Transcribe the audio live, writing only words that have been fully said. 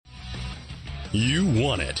You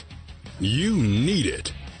want it. You need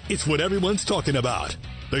it. It's what everyone's talking about.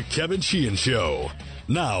 The Kevin Sheehan Show.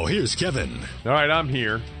 Now, here's Kevin. All right, I'm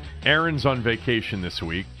here. Aaron's on vacation this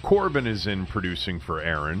week. Corbin is in producing for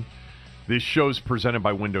Aaron. This show's presented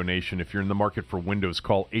by Window Nation. If you're in the market for windows,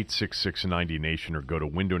 call 866-90-NATION or go to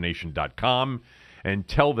windownation.com and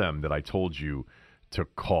tell them that I told you to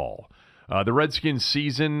call. The Redskins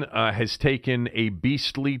season has taken a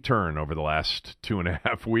beastly turn over the last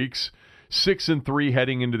 2.5 weeks. 6-3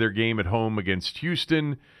 heading into their game at home against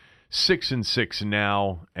Houston. 6-6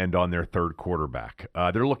 now and on their third quarterback.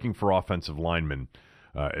 They're looking for offensive linemen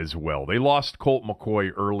as well. They lost Colt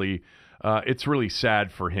McCoy early. It's really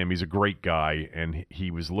sad for him. He's a great guy, and he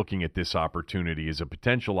was looking at this opportunity as a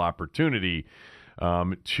potential opportunity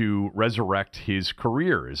to resurrect his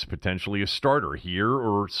career as potentially a starter here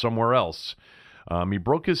or somewhere else. He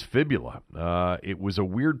broke his fibula. It was a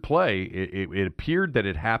weird play. It appeared that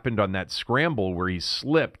it happened on that scramble where he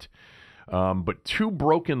slipped. But 2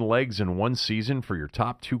 broken legs in one season for your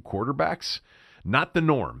top 2 quarterbacks, not the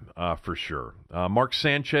norm for sure. Mark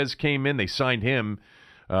Sanchez came in. They signed him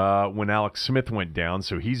when Alex Smith went down,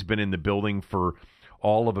 so he's been in the building for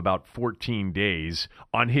all of about 14 days.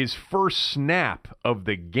 On his first snap of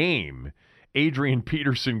the game, Adrian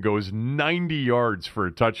Peterson goes 90 yards for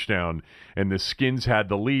a touchdown, and the Skins had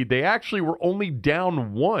the lead. They actually were only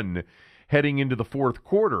down 1 heading into the fourth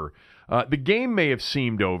quarter. The game may have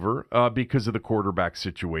seemed over because of the quarterback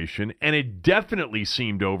situation, and it definitely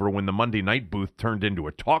seemed over when the Monday night booth turned into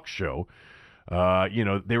a talk show.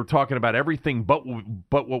 They were talking about everything but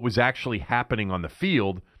what was actually happening on the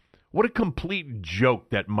field. What a complete joke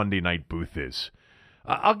that Monday night booth is.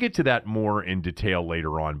 I'll get to that more in detail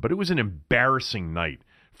later on, but it was an embarrassing night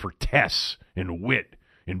for Tess and Witt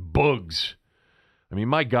and Bugs. I mean,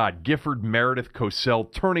 my God, Gifford, Meredith,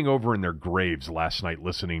 Cosell turning over in their graves last night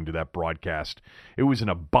listening to that broadcast. It was an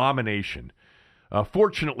abomination.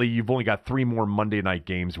 Fortunately, you've only got 3 more Monday night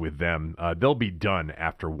games with them. They'll be done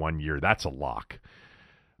after 1 year. That's a lock.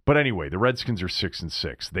 But anyway, the Redskins are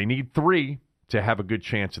 6-6. They need 3 to have a good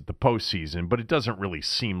chance at the postseason, but it doesn't really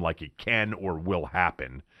seem like it can or will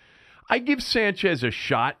happen. I give Sanchez a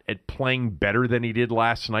shot at playing better than he did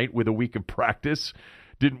last night with a week of practice.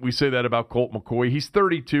 Didn't we say that about Colt McCoy? He's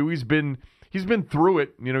 32. He's been through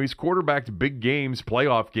it. He's quarterbacked big games,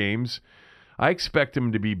 playoff games. I expect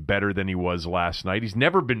him to be better than he was last night. He's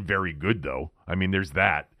never been very good, though. I mean, there's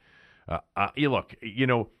that. Look,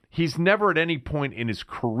 he's never at any point in his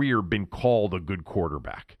career been called a good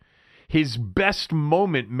quarterback. His best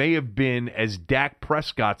moment may have been as Dak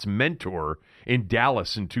Prescott's mentor in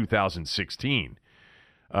Dallas in 2016.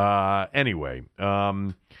 Anyway,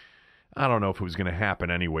 I don't know if it was going to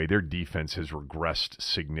happen anyway. Their defense has regressed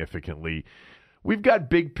significantly. We've got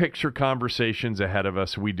big picture conversations ahead of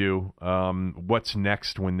us. We do. What's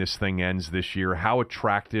next when this thing ends this year? How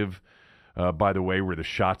attractive, by the way, were the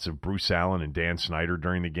shots of Bruce Allen and Dan Snyder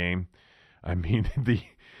during the game? I mean,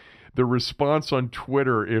 the response on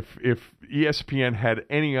Twitter, if ESPN had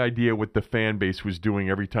any idea what the fan base was doing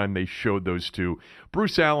every time they showed those two.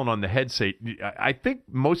 Bruce Allen on the headset, I think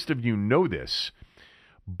most of you know this,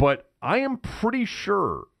 but I am pretty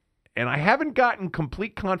sure, and I haven't gotten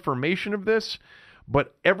complete confirmation of this,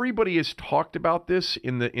 but everybody has talked about this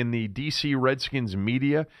in the DC Redskins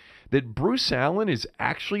media, that Bruce Allen is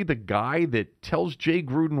actually the guy that tells Jay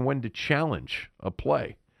Gruden when to challenge a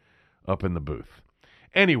play up in the booth.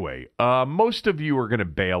 Anyway, most of you are going to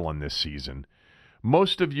bail on this season.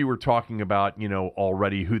 Most of you are talking about,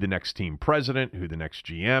 already who the next team president, who the next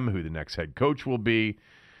GM, who the next head coach will be.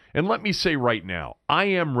 And let me say right now, I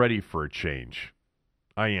am ready for a change.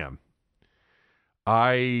 I am.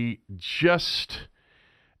 I just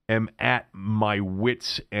am at my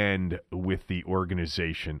wit's end with the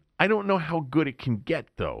organization. I don't know how good it can get,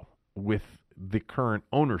 though, with the current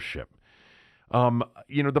ownership.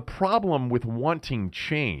 The problem with wanting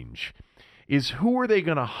change is, who are they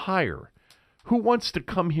going to hire? Who wants to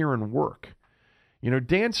come here and work?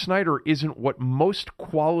 Dan Snyder isn't what most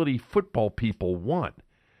quality football people want.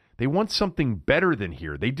 They want something better than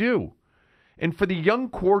here. They do. And for the young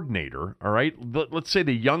coordinator, all right, let's say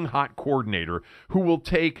the young hot coordinator who will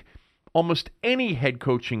take almost any head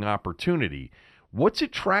coaching opportunity, what's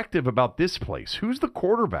attractive about this place? Who's the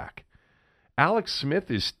quarterback? Alex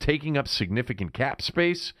Smith is taking up significant cap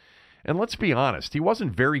space. And let's be honest, he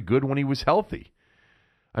wasn't very good when he was healthy.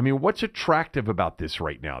 I mean, what's attractive about this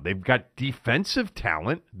right now? They've got defensive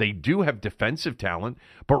talent. They do have defensive talent.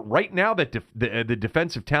 But right now, the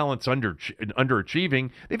defensive talent's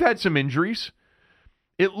underachieving. They've had some injuries.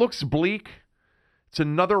 It looks bleak. It's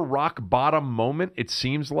another rock bottom moment, it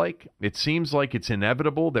seems like. It seems like it's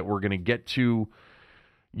inevitable that we're going to get to,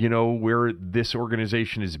 where this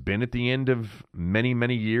organization has been at the end of many,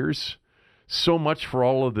 many years. So much for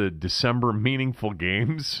all of the December meaningful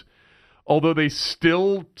games. Although they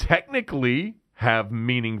still technically have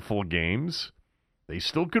meaningful games, they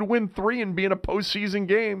still could win 3 and be in a postseason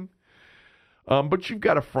game. But you've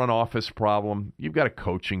got a front office problem. You've got a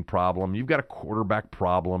coaching problem. You've got a quarterback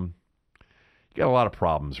problem. You got a lot of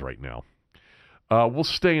problems right now. We'll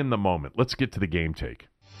stay in the moment. Let's get to the game take.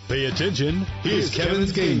 Pay attention. Here's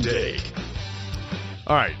Kevin's game take.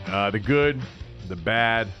 All right. The good, the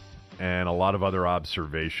bad, and a lot of other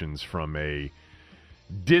observations from a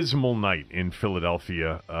dismal night in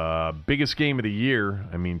Philadelphia. Biggest game of the year.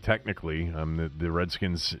 I mean, technically, the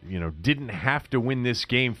Redskins, didn't have to win this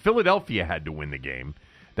game. Philadelphia had to win the game.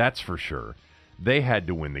 That's for sure. They had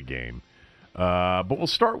to win the game. But we'll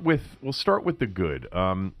start with the good.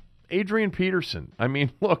 Adrian Peterson. I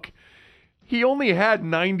mean, look, he only had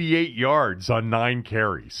 98 yards on 9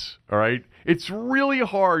 carries. All right, it's really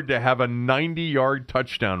hard to have a 90-yard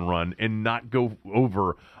touchdown run and not go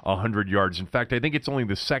over 100 yards. In fact, I think it's only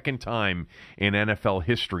the second time in NFL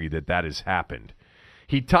history that has happened.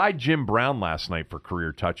 He tied Jim Brown last night for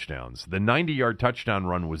career touchdowns. The 90-yard touchdown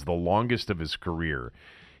run was the longest of his career.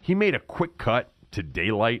 He made a quick cut to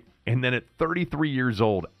daylight, and then at 33 years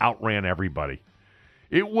old, outran everybody.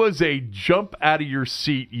 It was a jump out of your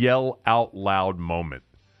seat, yell out loud moment.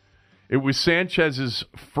 It was Sanchez's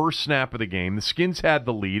first snap of the game. The Skins had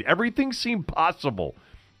the lead. Everything seemed possible.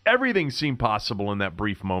 Everything seemed possible in that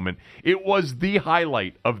brief moment. It was the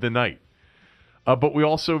highlight of the night. But we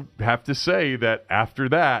also have to say that after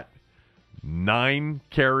that, 9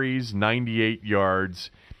 carries, 98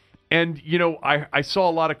 yards. And, I saw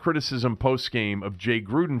a lot of criticism post-game of Jay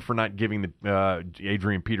Gruden for not giving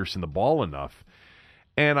Adrian Peterson the ball enough.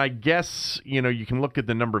 And I guess, you can look at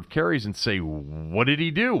the number of carries and say, what did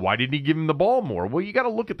he do? Why didn't he give him the ball more? Well, you got to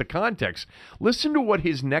look at the context. Listen to what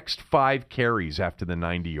his next 5 carries after the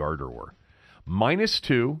 90-yarder were.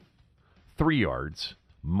 -2, 3 yards.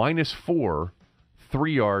 -4,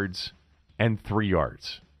 3 yards, and 3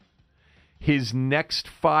 yards. His next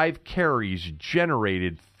 5 carries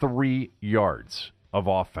generated 3 yards of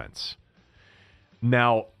offense.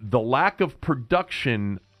 Now, the lack of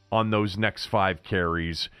production on those next 5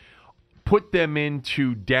 carries put them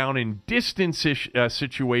into down and distance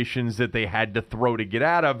situations that they had to throw to get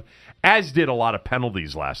out of, as did a lot of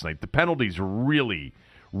penalties last night. The penalties really,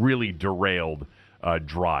 really derailed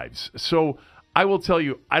drives. So I will tell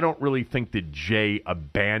you, I don't really think that Jay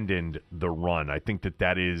abandoned the run. I think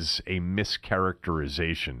that is a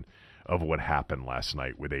mischaracterization of what happened last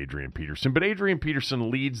night with Adrian Peterson. But Adrian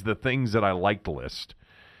Peterson leads the things that I liked list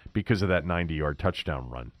because of that 90-yard touchdown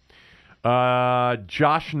run.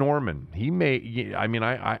 Josh Norman,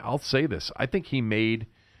 I'll say this. I think he made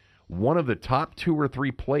one of the top 2 or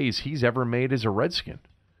 3 plays he's ever made as a Redskin.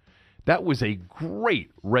 That was a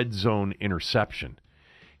great red zone interception.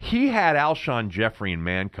 He had Alshon Jeffrey in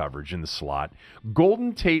man coverage in the slot.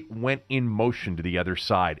 Golden Tate went in motion to the other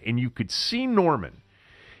side, and you could see Norman.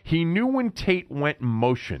 He knew when Tate went in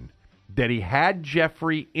motion that he had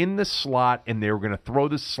Jeffrey in the slot and they were going to throw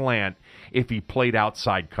the slant if he played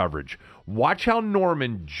outside coverage. Watch how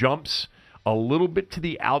Norman jumps a little bit to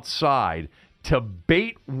the outside to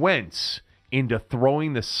bait Wentz into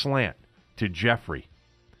throwing the slant to Jeffrey.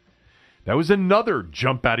 That was another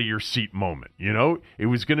jump out of your seat moment. It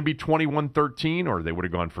was going to be 21-13, or they would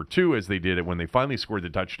have gone for 2 as they did it when they finally scored the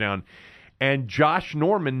touchdown. And Josh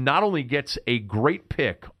Norman not only gets a great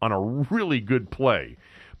pick on a really good play,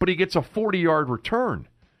 but he gets a 40-yard return.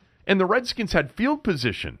 And the Redskins had field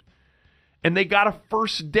position. And they got a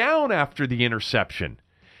first down after the interception.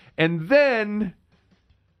 And then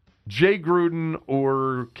Jay Gruden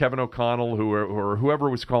or Kevin O'Connell or whoever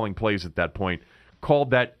was calling plays at that point called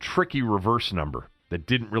that tricky reverse number that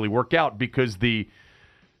didn't really work out because the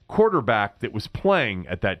quarterback that was playing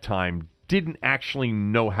at that time didn't actually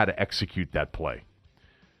know how to execute that play.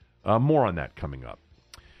 More on that coming up.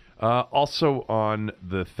 Also on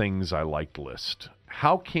the things I liked list.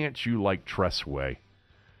 How can't you like Tress Way?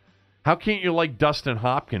 How can't you like Dustin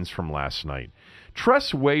Hopkins from last night?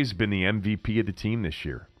 Tress Way's been the MVP of the team this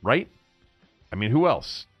year, right? I mean, who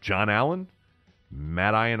else? John Allen?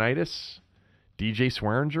 Matt Ioannidis? DJ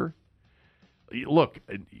Swearinger? Look,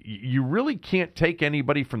 you really can't take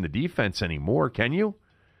anybody from the defense anymore, can you?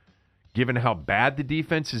 Given how bad the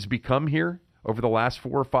defense has become here over the last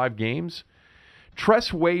 4 or 5 games.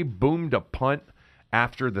 Tress Way boomed a punt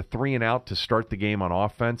after the 3-and-out to start the game on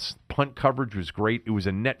offense. Punt coverage was great. It was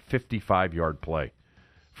a net 55-yard play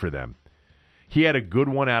for them. He had a good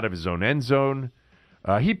one out of his own end zone.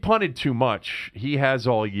 He punted too much. He has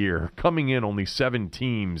all year. Coming in, only 7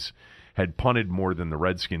 teams had punted more than the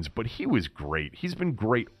Redskins, but he was great. He's been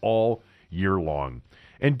great all year long.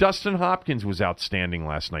 And Dustin Hopkins was outstanding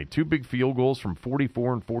last night. 2 big field goals from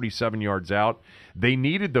 44 and 47 yards out. They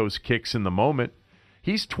needed those kicks in the moment.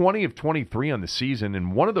 He's 20 of 23 on the season,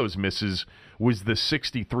 and one of those misses was the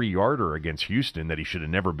 63-yarder against Houston that he should have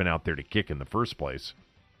never been out there to kick in the first place.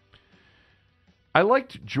 I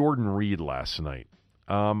liked Jordan Reed last night.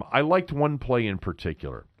 I liked one play in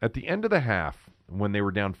particular. At the end of the half, when they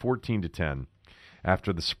were down 14-10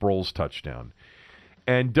 after the Sproles touchdown,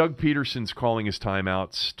 and Doug Peterson's calling his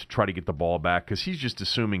timeouts to try to get the ball back because he's just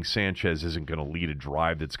assuming Sanchez isn't going to lead a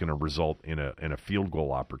drive that's going to result in a field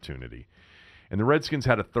goal opportunity. And the Redskins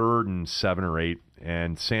had a 3rd and 7 or 8,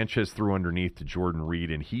 and Sanchez threw underneath to Jordan Reed,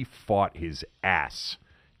 and he fought his ass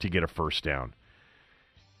to get a first down.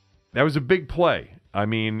 That was a big play. I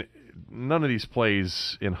mean, none of these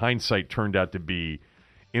plays, in hindsight, turned out to be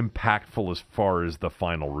impactful as far as the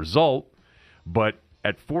final result, but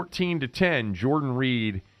at 14-10, Jordan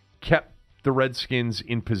Reed kept the Redskins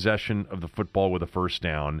in possession of the football with a first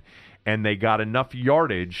down, and they got enough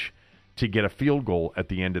yardage to get a field goal at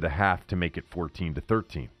the end of the half to make it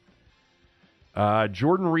 14-13.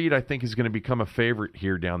 Jordan Reed, I think, is going to become a favorite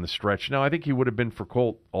here down the stretch. Now, I think he would have been for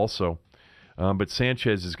Colt also, but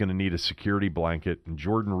Sanchez is going to need a security blanket, and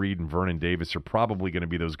Jordan Reed and Vernon Davis are probably going to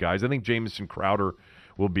be those guys. I think Jamison Crowder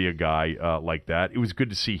will be a guy like that. It was good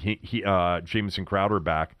to see Jamison Crowder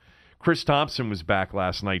back. Chris Thompson was back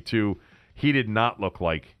last night, too. He did not look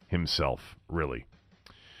like himself, really.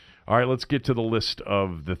 All right, let's get to the list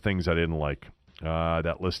of the things I didn't like.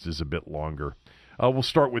 That list is a bit longer. We'll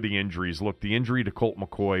start with the injuries. Look, the injury to Colt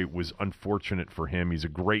McCoy was unfortunate for him. He's a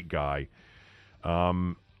great guy.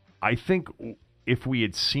 I think if we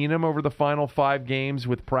had seen him over the final 5 games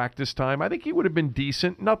with practice time, I think he would have been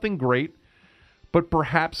decent. Nothing great, but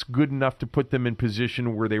perhaps good enough to put them in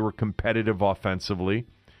position where they were competitive offensively.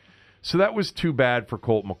 So that was too bad for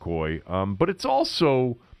Colt McCoy. But it's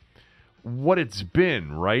also what it's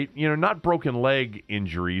been, right? You know, not broken leg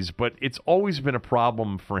injuries, but it's always been a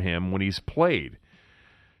problem for him when he's played.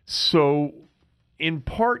 So in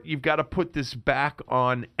part, you've got to put this back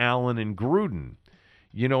on Allen and Gruden.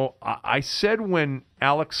 You know, I said when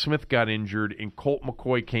Alex Smith got injured and Colt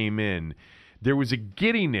McCoy came in, there was a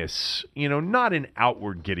giddiness, you know, not an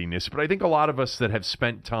outward giddiness, but I think a lot of us that have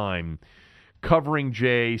spent time covering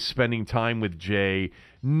Jay, spending time with Jay,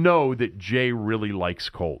 know that Jay really likes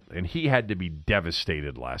Colt, and he had to be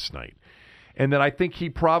devastated last night. And that I think he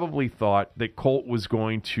probably thought that Colt was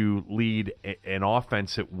going to lead an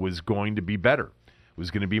offense that was going to be better,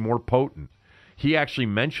 was going to be more potent. He actually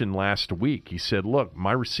mentioned last week, he said, look,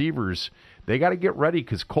 my receivers, they got to get ready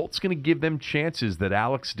because Colt's going to give them chances that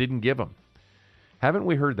Alex didn't give them. Haven't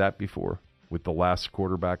we heard that before with the last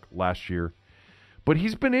quarterback last year? But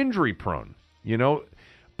he's been injury prone. You know,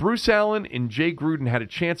 Bruce Allen and Jay Gruden had a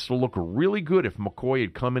chance to look really good if McCoy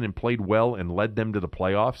had come in and played well and led them to the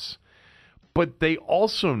playoffs. But they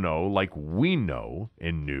also know, like we know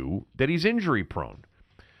and knew, that he's injury prone.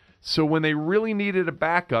 So when they really needed a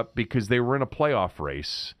backup because they were in a playoff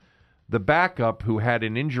race, the backup who had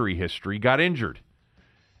an injury history got injured.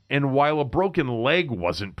 And while a broken leg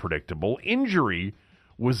wasn't predictable, injury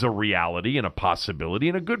was a reality and a possibility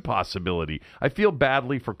and a good possibility. I feel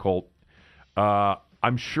badly for Colt.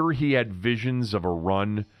 I'm sure he had visions of a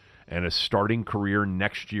run and a starting career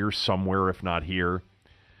next year somewhere, if not here.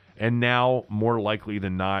 And now, more likely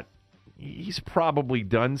than not, he's probably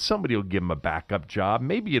done. Somebody will give him a backup job.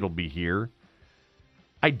 Maybe it'll be here.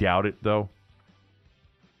 I doubt it, though.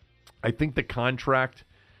 I think the contract,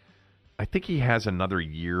 I think he has another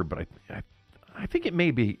year, but I think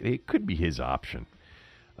it could be his option.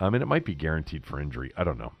 And it might be guaranteed for injury. I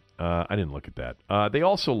don't know. I didn't look at that. They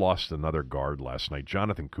also lost another guard last night.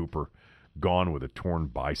 Jonathan Cooper, gone with a torn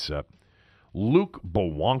bicep. Luke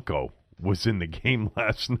Bowanko was in the game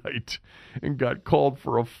last night and got called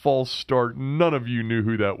for a false start. None of you knew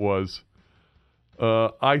who that was.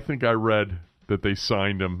 I think I read that they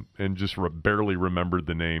signed him and just barely remembered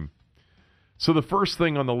the name. So the first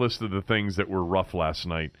thing on the list of the things that were rough last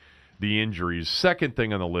night, the injuries. Second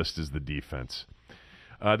thing on the list is the defense.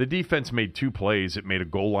 The defense made 2 plays. It made a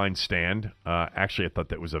goal line stand. Actually, I thought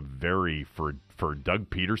that was a for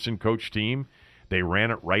Doug Peterson coach team. They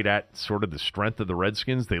ran it right at sort of the strength of the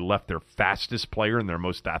Redskins. They left their fastest player and their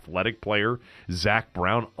most athletic player, Zach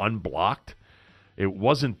Brown, unblocked. It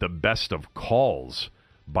wasn't the best of calls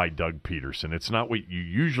by Doug Peterson. It's not what you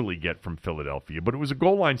usually get from Philadelphia, but it was a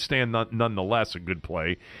goal line stand nonetheless, a good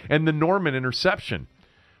play. And the Norman interception.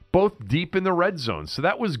 both deep in the red zone. So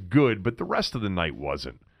that was good, but the rest of the night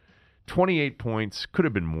wasn't. 28 points, could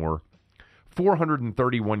have been more.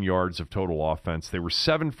 431 yards of total offense. They were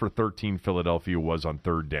 7 for 13, Philadelphia was on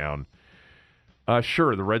third down.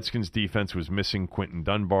 Sure, the Redskins defense was missing Quentin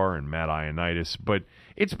Dunbar and Matt Ioannidis, but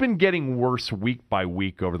it's been getting worse week by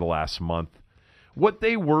week over the last month. What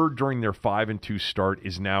they were during their 5-2 start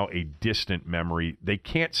is now a distant memory. They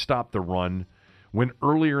can't stop the run. When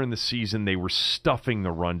earlier in the season they were stuffing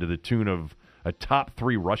the run to the tune of a top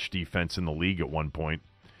 3 rush defense in the league at one point.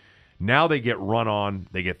 Now they get run on,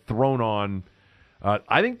 they get thrown on.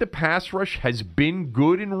 I think the pass rush has been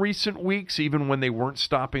good in recent weeks, even when they weren't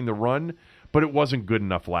stopping the run, but it wasn't good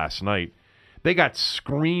enough last night. They got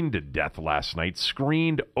screened to death last night,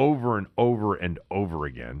 screened over and over and over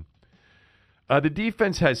again. The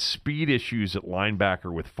defense has speed issues at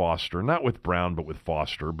linebacker with Foster, not with Brown, but with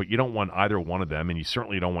Foster, but you don't want either one of them, and you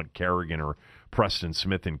certainly don't want Kerrigan or Preston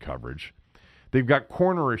Smith in coverage. They've got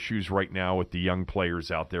corner issues right now with the young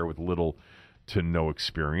players out there with little to no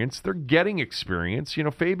experience. They're getting experience. You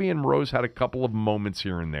know, Fabian Moreau's had a couple of moments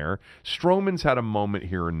here and there. Stroman's had a moment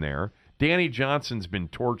here and there. Danny Johnson's been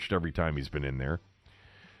torched every time he's been in there.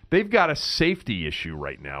 They've got a safety issue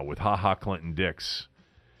right now with HaHa Clinton-Dix.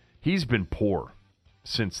 He's been poor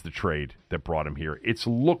since the trade that brought him here. It's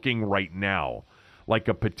looking right now like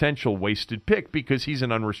a potential wasted pick because he's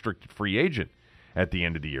an unrestricted free agent at the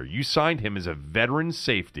end of the year. You signed him as a veteran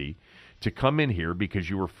safety to come in here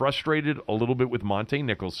because you were frustrated a little bit with Monte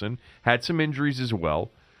Nicholson, had some injuries as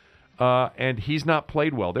well, and he's not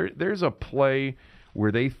played well. There's a play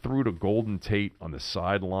where they threw to Golden Tate on the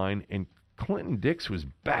sideline, and Clinton-Dix was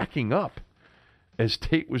backing up as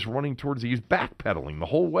Tate was running towards he was backpedaling the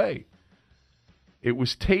whole way. It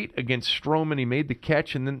was Tate against Stroman. He made the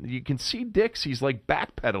catch, and then you can see Dix. He's like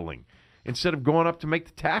backpedaling instead of going up to make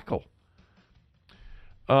the tackle.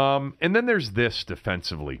 And then there's this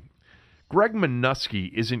defensively. Greg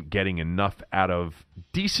Minuski isn't getting enough out of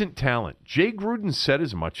decent talent. Jay Gruden said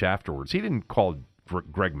as much afterwards. He didn't call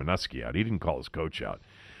Greg Minuski out. He didn't call his coach out.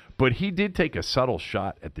 But he did take a subtle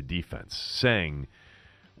shot at the defense, saying,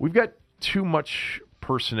 we've got too much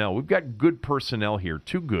personnel. We've got good personnel here,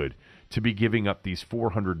 too good to be giving up these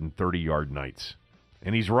 430-yard nights.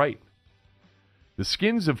 And he's right. The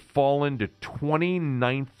Skins have fallen to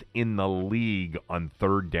 29th in the league on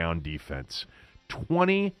third down defense.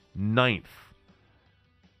 29th.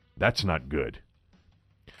 That's not good.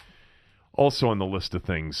 Also on the list of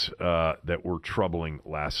things that were troubling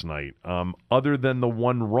last night, other than the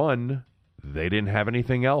one run, they didn't have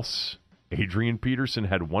anything else. Adrian Peterson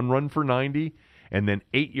had one run for 90 and then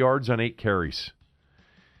 8 yards on 8 carries.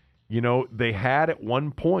 You know, they had at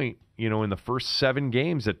one point, you know, in the first 7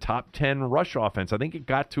 games, a top 10 rush offense. I think it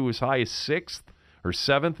got to as high as 6th or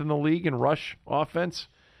 7th in the league in rush offense.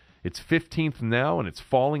 It's 15th now, and it's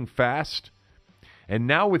falling fast. And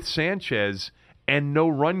now with Sanchez and no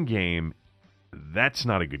run game, that's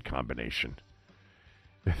not a good combination.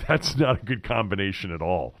 That's not a good combination at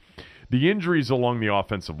all. The injuries along the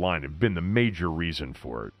offensive line have been the major reason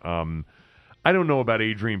for it. I don't know about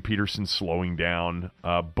Adrian Peterson slowing down,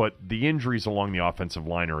 but the injuries along the offensive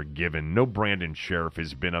line are a given. No Brandon Sheriff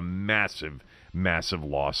has been a massive, massive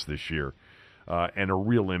loss this year and a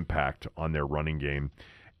real impact on their running game.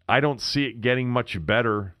 I don't see it getting much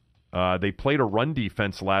better. They played a run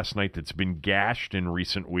defense last night that's been gashed in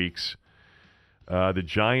recent weeks. The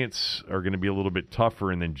Giants are going to be a little bit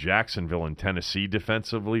tougher, and then Jacksonville and Tennessee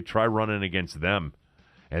defensively. Try running against them.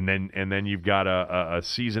 And then you've got a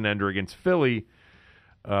season ender against Philly,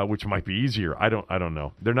 which might be easier. I don't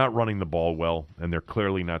know. They're not running the ball well, and they're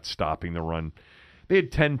clearly not stopping the run. They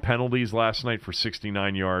had 10 penalties last night for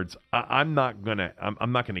 69 yards. I'm not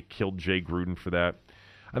gonna kill Jay Gruden for that.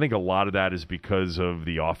 I think a lot of that is because of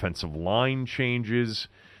the offensive line changes,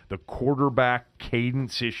 the quarterback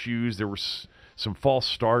cadence issues. There were some false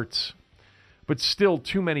starts, but still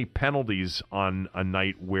too many penalties on a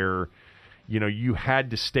night where, you know, you had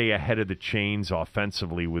to stay ahead of the chains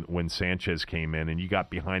offensively when Sanchez came in, and you got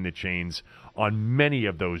behind the chains on many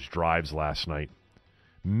of those drives last night.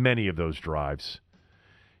 Many of those drives.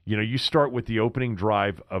 You know, you start with the opening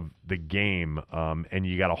drive of the game, and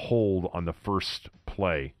you got a hold on the first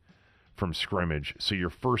play from scrimmage. So you're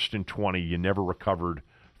 1st and 20. You never recovered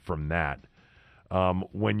from that.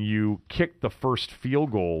 When you kicked the first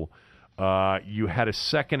field goal, you had a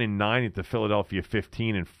 2nd and 9 at the Philadelphia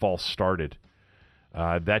 15 and false started.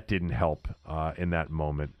 That didn't help in that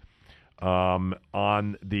moment.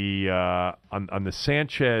 On the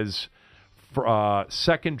Sanchez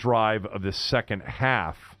second drive of the second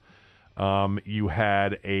half, you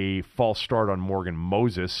had a false start on Morgan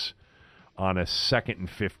Moses on a 2nd and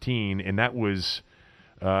 15, and that was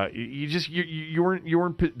you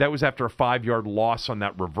weren't. That was after a 5-yard loss on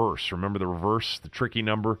that reverse. Remember the reverse, the tricky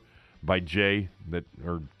number by Jay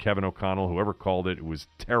or Kevin O'Connell, whoever called it. It was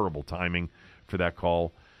terrible timing for that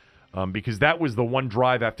call because that was the one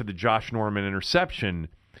drive after the Josh Norman interception.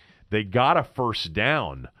 They got a first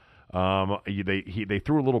down. They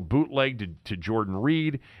threw a little bootleg to Jordan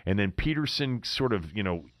Reed, and then Peterson sort of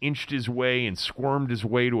inched his way and squirmed his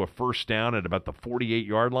way to a first down at about the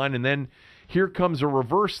 48-yard line, and then here comes a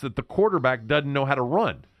reverse that the quarterback doesn't know how to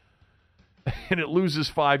run, and it loses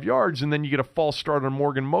 5 yards, and then you get a false start on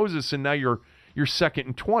Morgan Moses, and now you're 2nd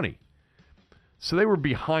and 20. So they were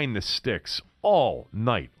behind the sticks all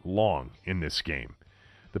night long in this game.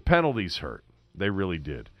 The penalties hurt. They really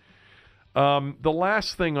did. The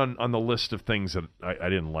last thing on the list of things that I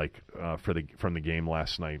didn't like from the game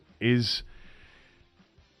last night is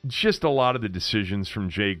just a lot of the decisions from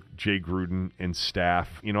Jay Gruden and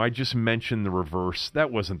staff. I just mentioned the reverse. That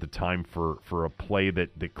wasn't the time for a play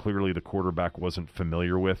that clearly the quarterback wasn't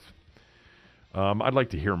familiar with. I'd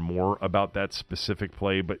like to hear more about that specific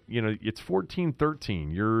play, but it's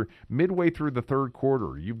 14-13. You're midway through the third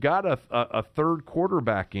quarter. You've got a third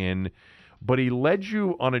quarterback in, but he led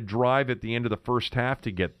you on a drive at the end of the first half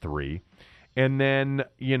to get 3. And then,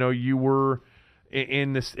 you were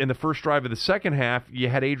in the first drive of the second half, you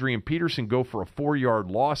had Adrian Peterson go for a 4-yard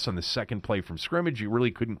loss on the second play from scrimmage. You really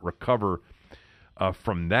couldn't recover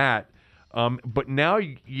from that. But now,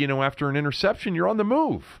 after an interception, you're on the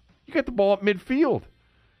move. You got the ball up midfield.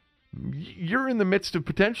 You're in the midst of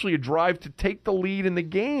potentially a drive to take the lead in the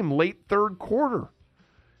game late third quarter.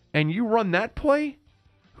 And you run that play?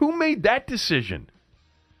 Who made that decision?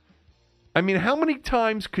 I mean, how many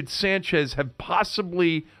times could Sanchez have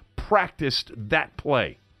possibly practiced that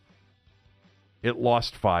play? It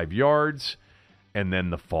lost 5 yards, and then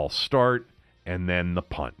the false start, and then the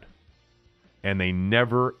punt. And they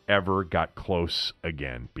never, ever got close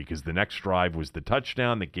again because the next drive was the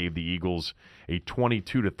touchdown that gave the Eagles a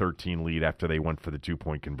 22-13 lead after they went for the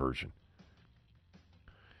 2-point conversion.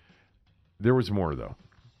 There was more, though.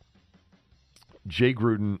 Jay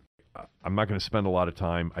Gruden, I'm not going to spend a lot of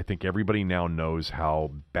time. I think everybody now knows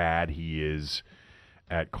how bad he is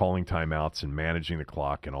at calling timeouts and managing the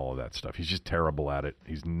clock and all of that stuff. He's just terrible at it.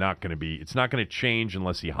 It's not going to change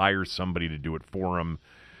unless he hires somebody to do it for him.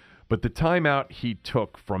 But the timeout he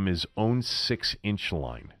took from his own 6-inch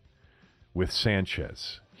line with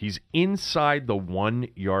Sanchez, he's inside the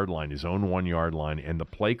 1-yard line, his own 1-yard line, and the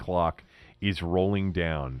play clock is rolling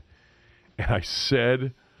down. And I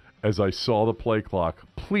said, as I saw the play clock,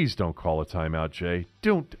 please don't call a timeout, Jay.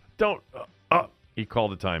 Don't. He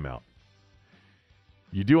called a timeout.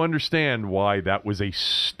 You do understand why that was a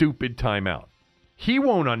stupid timeout. He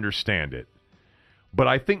won't understand it. But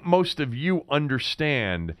I think most of you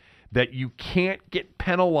understand that you can't get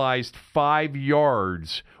penalized 5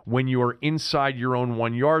 yards when you are inside your own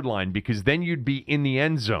 1-yard line because then you'd be in the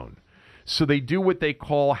end zone. So they do what they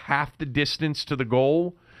call half the distance to the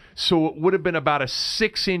goal. So it would have been about a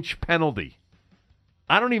 6-inch penalty.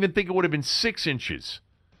 I don't even think it would have been 6 inches.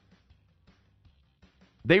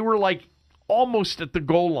 They were like almost at the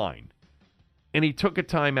goal line. And he took a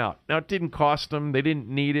timeout. Now, it didn't cost them. They didn't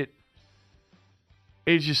need it.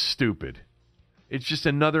 It's just stupid. It's just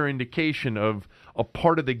another indication of a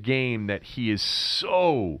part of the game that he is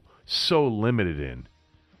so limited in.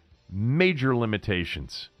 Major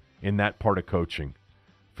limitations in that part of coaching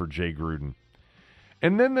for Jay Gruden.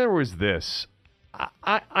 And then there was this.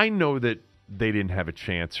 I know that they didn't have a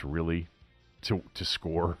chance, really, to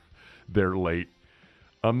score. They're late.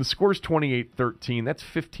 The score is 28-13. That's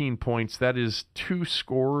 15 points. That is 2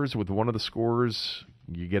 scores. With one of the scores,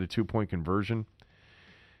 you get a 2-point conversion.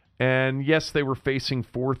 And, yes, they were facing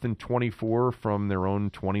 4th and 24 from their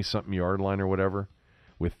own 20-something yard line or whatever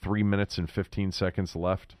with 3 minutes and 15 seconds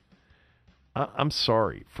left. I'm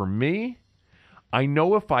sorry. For me, I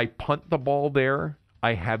know if I punt the ball there,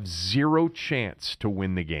 I have 0 chance to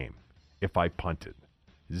win the game if I punt it.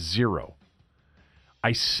 0.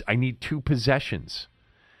 I need 2 possessions.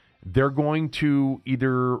 They're going to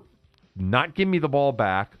either not give me the ball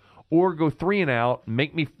back or go 3 and out,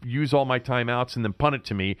 make me use all my timeouts, and then punt it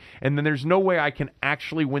to me. And then there's no way I can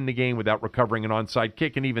actually win the game without recovering an onside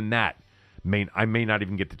kick, and even that, I may not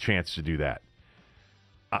even get the chance to do that.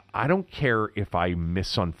 I don't care if I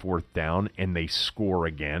miss on 4th down and they score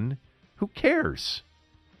again. Who cares?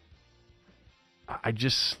 I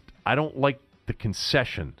don't like the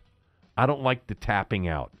concession. I don't like the tapping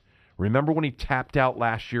out. Remember when he tapped out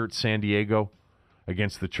last year at San Diego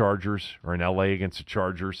against the Chargers, or in L.A. against the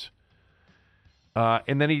Chargers?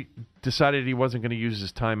 And then he decided he wasn't going to use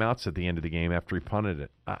his timeouts at the end of the game after he punted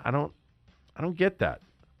it. I don't get that.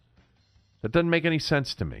 That doesn't make any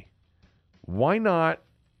sense to me. Why not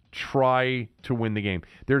try to win the game?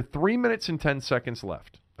 There are 3 minutes and 10 seconds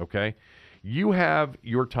left, okay? You have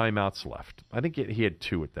your timeouts left. I think he had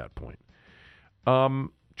 2 at that point.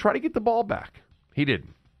 Try to get the ball back. He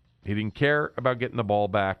didn't. He didn't care about getting the ball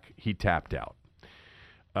back. He tapped out.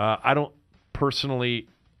 I don't personally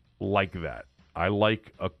like that. I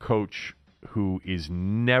like a coach who is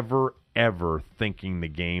never, ever thinking the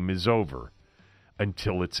game is over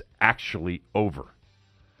until it's actually over.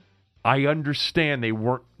 I understand they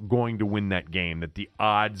weren't going to win that game, that the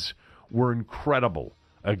odds were incredible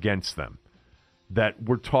against them, that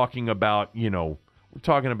we're talking about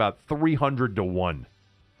 300 to 1.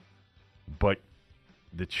 But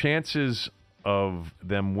the chances of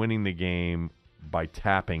them winning the game by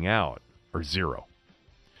tapping out are 0.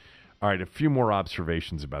 All right, a few more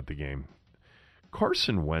observations about the game.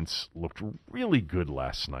 Carson Wentz looked really good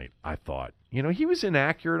last night, I thought. He was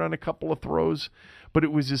inaccurate on a couple of throws, but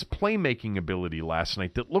it was his playmaking ability last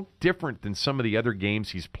night that looked different than some of the other games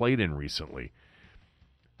he's played in recently.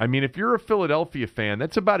 I mean, if you're a Philadelphia fan,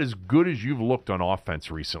 that's about as good as you've looked on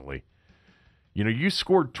offense recently. You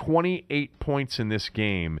scored 28 points in this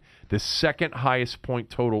game, the second highest point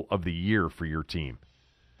total of the year for your team.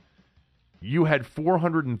 You had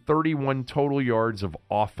 431 total yards of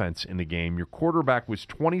offense in the game. Your quarterback was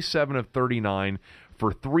 27 of 39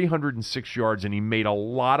 for 306 yards, and he made a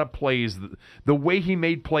lot of plays the way he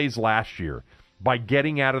made plays last year, by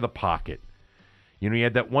getting out of the pocket. He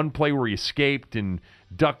had that one play where he escaped and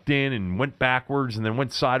ducked in and went backwards and then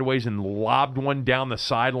went sideways and lobbed one down the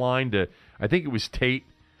sideline to, I think it was Tate,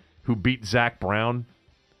 who beat Zach Brown.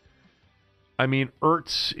 I mean,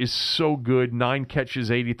 Ertz is so good. 9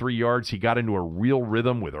 catches, 83 yards. He got into a real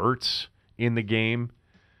rhythm with Ertz in the game.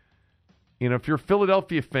 If you're a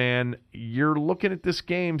Philadelphia fan, you're looking at this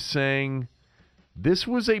game saying, this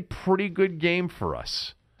was a pretty good game for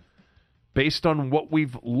us based on what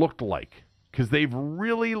we've looked like, because they've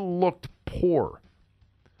really looked poor.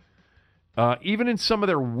 Even in some of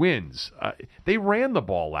their wins, they ran the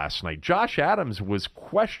ball last night. Josh Adams was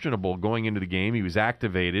questionable going into the game. He was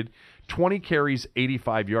activated. 20 carries,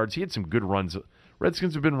 85 yards. He had some good runs.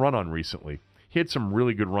 Redskins have been run on recently. He had some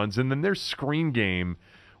really good runs. And then their screen game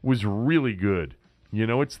was really good.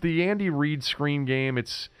 It's the Andy Reid screen game.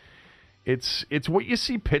 It's what you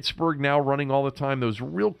see Pittsburgh now running all the time, those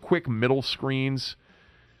real quick middle screens.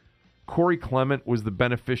 Corey Clement was the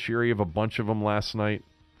beneficiary of a bunch of them last night.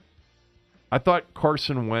 I thought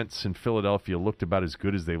Carson Wentz in Philadelphia looked about as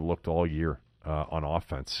good as they've looked all year on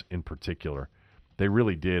offense in particular. They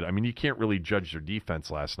really did. I mean, you can't really judge their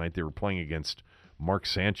defense last night. They were playing against Mark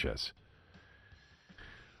Sanchez.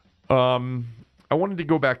 I wanted to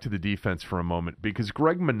go back to the defense for a moment because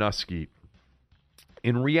Greg Minuski,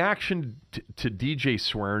 in reaction to DJ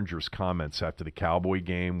Swearinger's comments after the Cowboy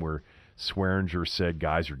game where Swearinger said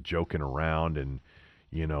guys are joking around and,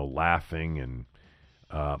 laughing, and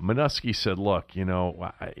Minuski said, look,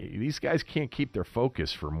 these guys can't keep their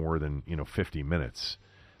focus for more than, 50 minutes.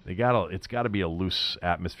 It's got to be a loose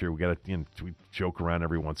atmosphere. We joke around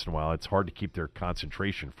every once in a while. It's hard to keep their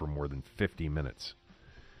concentration for more than 50 minutes.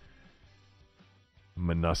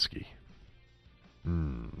 Minuski.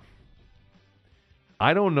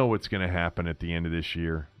 I don't know what's going to happen at the end of this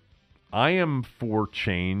year. I am for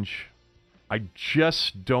change. I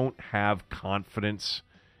just don't have confidence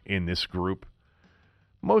in this group.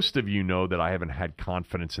 Most of you know that I haven't had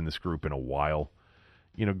confidence in this group in a while.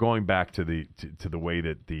 Going back to the way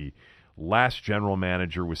that the last general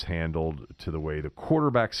manager was handled, to the way the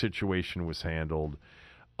quarterback situation was handled,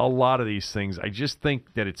 a lot of these things, I just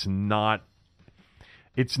think that it's not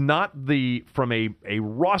from a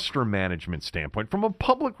roster management standpoint, from a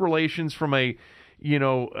public relations, from a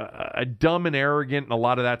dumb and arrogant and a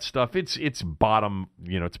lot of that stuff. It's bottom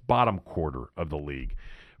quarter of the league.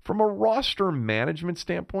 From a roster management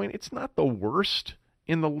standpoint, it's not the worst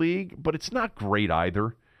in the league, but it's not great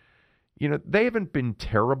either. They haven't been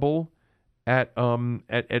terrible at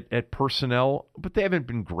personnel, but they haven't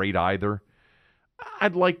been great either.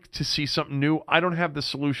 I'd like to see something new. I don't have the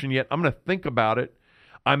solution yet. I'm going to think about it.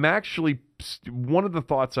 I'm actually, one of the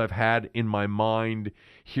thoughts I've had in my mind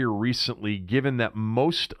here recently, given that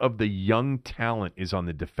most of the young talent is on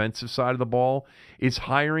the defensive side of the ball, is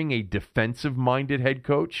hiring a defensive-minded head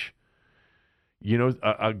coach.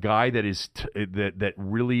 A guy that is that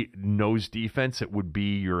really knows defense, that would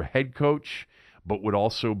be your head coach, but would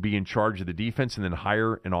also be in charge of the defense, and then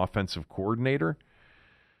hire an offensive coordinator.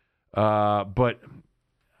 But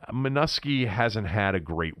Minuski hasn't had a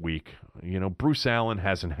great week. Bruce Allen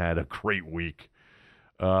hasn't had a great week.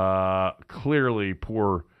 Clearly,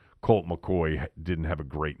 poor Colt McCoy didn't have a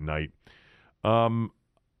great night.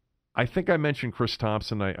 I think I mentioned Chris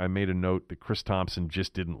Thompson. I made a note that Chris Thompson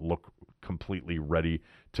just didn't look completely ready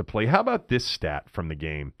to play. How about this stat from the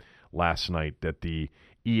game last night that the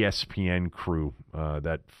ESPN crew,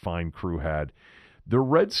 that fine crew had? The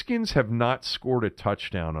Redskins have not scored a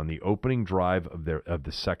touchdown on the opening drive of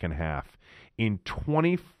the second half in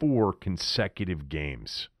 24 consecutive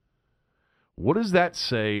games. What does that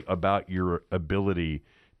say about your ability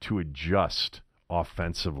to adjust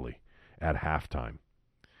offensively at halftime?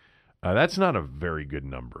 That's not a very good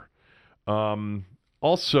number.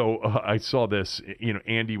 Also, I saw this.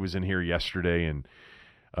 Andy was in here yesterday, and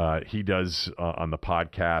he does on the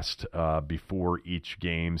podcast before each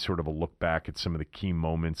game sort of a look back at some of the key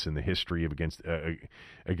moments in the history of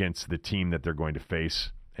against the team that they're going to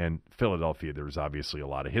face. And Philadelphia, there's obviously a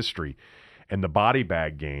lot of history. And the body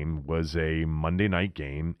bag game was a Monday night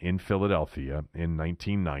game in Philadelphia in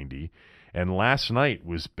 1990. And last night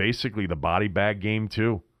was basically the body bag game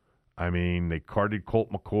too. I mean, they carded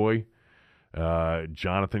Colt McCoy,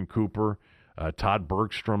 Jonathan Cooper, Todd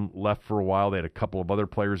Bergstrom left for a while. They had a couple of other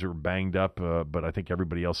players who were banged up, but I think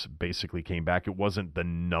everybody else basically came back. It wasn't the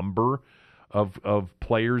number of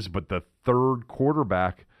players, but the third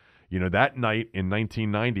quarterback. That night in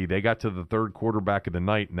 1990, they got to the third quarterback of the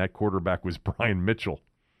night, and that quarterback was Brian Mitchell,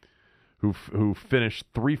 who finished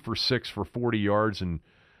 3 for 6 for 40 yards and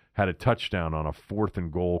had a touchdown on a 4th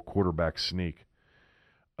and goal quarterback sneak.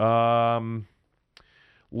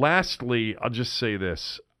 Lastly, I'll just say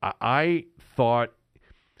this. I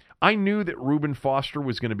knew that Reuben Foster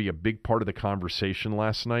was going to be a big part of the conversation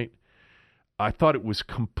last night. I thought it was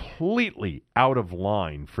completely out of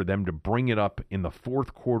line for them to bring it up in the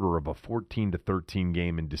fourth quarter of a 14-13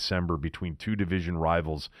 game in December between two division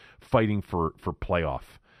rivals fighting for the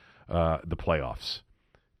playoffs.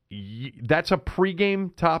 That's a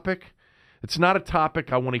pregame topic. It's not a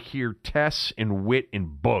topic I want to hear Tess and Witt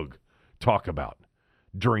and Bug talk about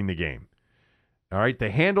during the game. All right,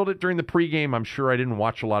 they handled it during the pregame. I'm sure I didn't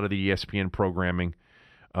watch a lot of the ESPN programming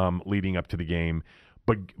leading up to the game.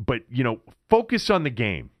 But focus on the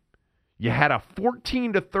game. You had a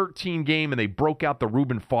 14-13 game, and they broke out the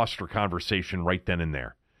Reuben Foster conversation right then and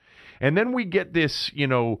there. And then we get this,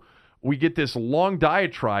 long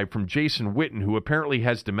diatribe from Jason Witten, who apparently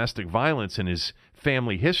has domestic violence in his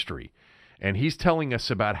family history. And he's telling us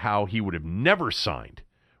about how he would have never signed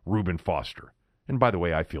Reuben Foster. And by the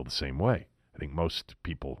way, I feel the same way. I think most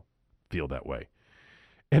people feel that way.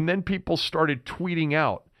 And then people started tweeting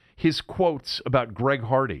out his quotes about Greg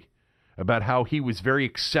Hardy, about how he was very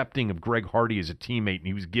accepting of Greg Hardy as a teammate and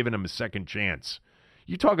he was giving him a second chance.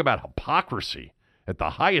 You talk about hypocrisy at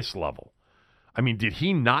the highest level. I mean, did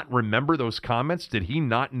he not remember those comments? Did he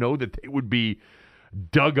not know that they would be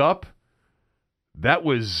dug up? That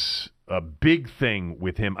was a big thing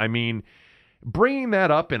with him. I mean, bringing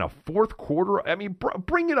that up in a fourth quarter,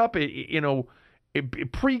 bring it up,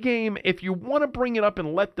 pregame, if you want to bring it up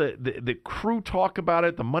and let the crew talk about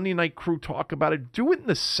it, the Monday night crew talk about it, do it in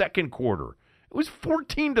the second quarter. It was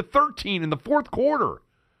 14-13 in the fourth quarter.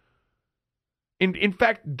 In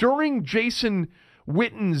fact, during Jason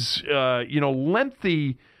Witten's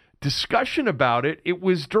lengthy discussion about it, it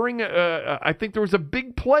was during I think there was a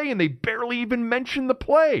big play and they barely even mentioned the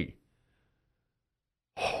play.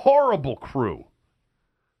 Horrible crew.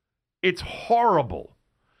 It's horrible.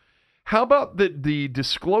 How about the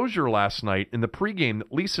disclosure last night in the pregame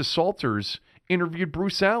that Lisa Salters interviewed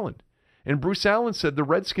Bruce Allen? And Bruce Allen said the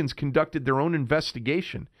Redskins conducted their own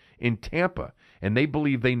investigation in Tampa, and they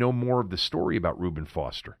believe they know more of the story about Reuben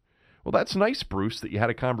Foster. Well, that's nice, Bruce, that you had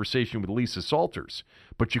a conversation with Lisa Salters,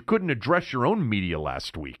 but you couldn't address your own media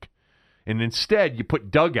last week. And instead, you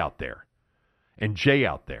put Doug out there and Jay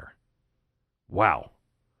out there. Wow.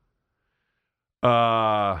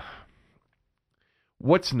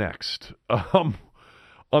 What's next? On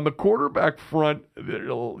the quarterback front,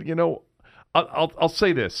 I'll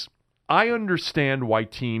say this. I understand why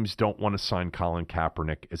teams don't want to sign Colin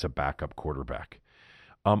Kaepernick as a backup quarterback.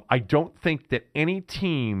 I don't think that any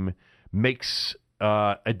team makes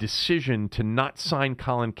a decision to not sign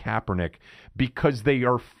Colin Kaepernick because they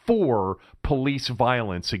are for police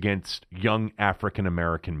violence against young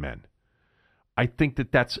African-American men. I think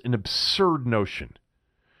that that's an absurd notion.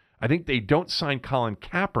 I think they don't sign Colin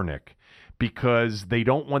Kaepernick because they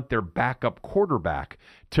don't want their backup quarterback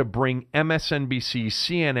to bring MSNBC,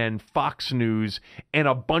 CNN, Fox News, and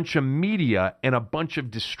a bunch of media and a bunch of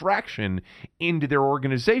distraction into their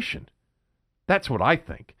organization. That's what I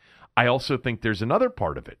think. I also think there's another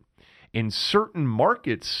part of it. In certain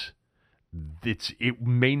markets, it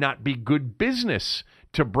may not be good business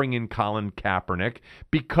to bring in Colin Kaepernick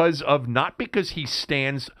not because he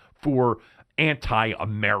stands for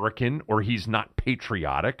anti-American or he's not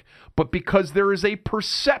patriotic, but because there is a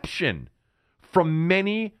perception from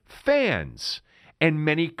many fans and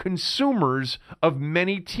many consumers of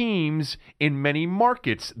many teams in many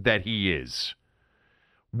markets that he is.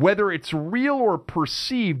 Whether it's real or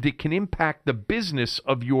perceived, it can impact the business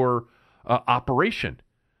of your operation.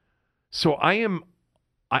 So I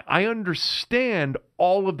understand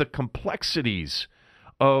all of the complexities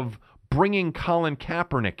of bringing Colin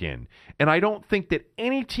Kaepernick in. And I don't think that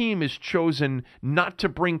any team has chosen not to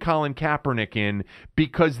bring Colin Kaepernick in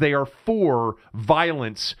because they are for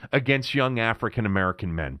violence against young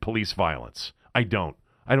African-American men, police violence. I don't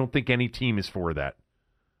think any team is for that.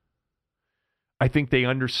 I think they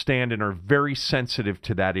understand and are very sensitive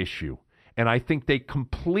to that issue. And I think they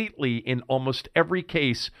completely, in almost every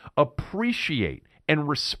case, appreciate and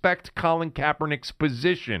respect Colin Kaepernick's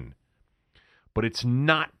position. But it's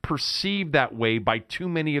not perceived that way by too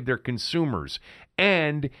many of their consumers.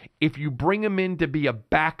 And if you bring him in to be a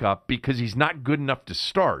backup because he's not good enough to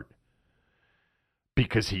start,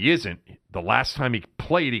 because he isn't, the last time he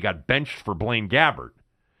played, he got benched for Blaine Gabbert,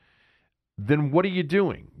 then what are you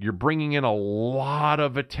doing? You're bringing in a lot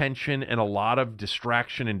of attention and a lot of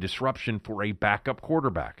distraction and disruption for a backup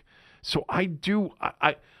quarterback. So I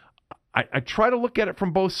try to look at it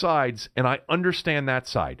from both sides, and I understand that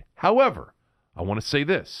side. However, I want to say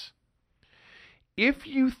this. If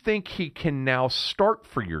you think he can now start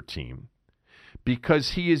for your team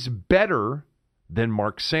because he is better than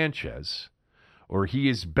Mark Sanchez, or he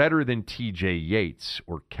is better than TJ Yates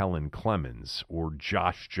or Kellen Clemens or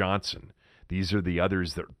Josh Johnson, these are the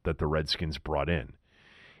others that the Redskins brought in.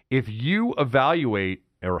 If you evaluate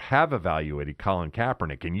or have evaluated Colin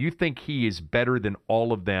Kaepernick and you think he is better than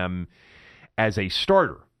all of them as a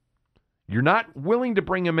starter, you're not willing to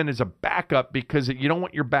bring him in as a backup because you don't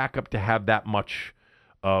want your backup to have that much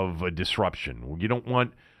of a disruption. You don't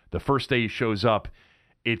want the first day he shows up,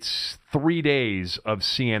 it's 3 days of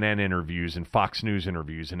CNN interviews and Fox News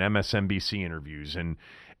interviews and MSNBC interviews and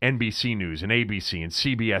NBC News and ABC and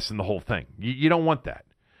CBS and the whole thing. You don't want that.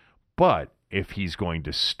 But if he's going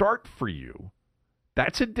to start for you,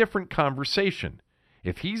 that's a different conversation.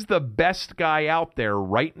 If he's the best guy out there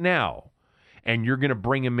right now and you're going to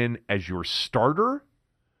bring him in as your starter,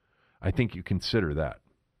 I think you consider that.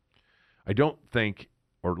 I don't think,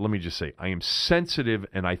 or let me just say, I am sensitive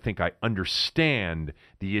and I think I understand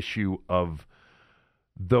the issue of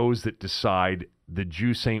those that decide the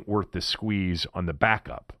juice ain't worth the squeeze on the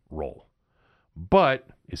backup role. But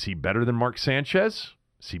is he better than Mark Sanchez?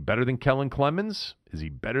 Is he better than Kellen Clemens? Is he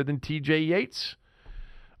better than TJ Yates?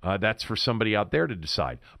 That's for somebody out there to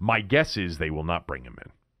decide. My guess is they will not bring him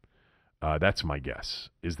in. That's my guess,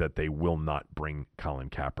 is that they will not bring Colin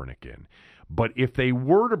Kaepernick in. But if they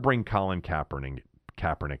were to bring Colin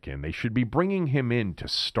Kaepernick in, they should be bringing him in to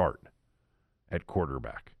start at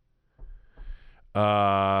quarterback.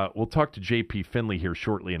 We'll talk to J.P. Finley here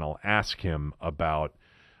shortly, and I'll ask him about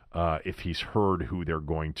if he's heard who they're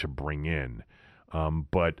going to bring in.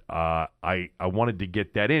 But I wanted to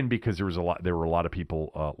get that in because there were a lot of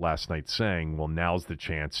people last night saying, well, now's the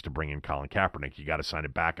chance to bring in Colin Kaepernick. You got to sign a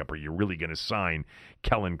backup, or you're really going to sign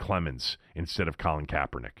Kellen Clemens instead of Colin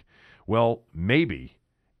Kaepernick. Well, maybe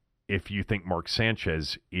if you think Mark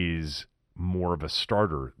Sanchez is more of a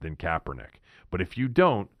starter than Kaepernick. But if you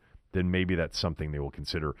don't, then maybe that's something they will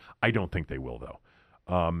consider. I don't think they will, though.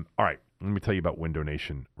 All right, let me tell you about Window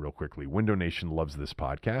Nation real quickly. Window Nation loves this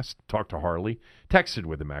podcast. Talked to Harley. Texted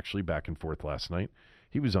with him, actually, back and forth last night.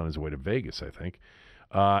 He was on his way to Vegas, I think.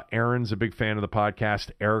 Aaron's a big fan of the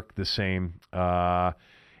podcast. Eric, the same.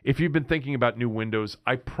 If you've been thinking about new windows,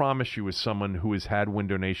 I promise you, as someone who has had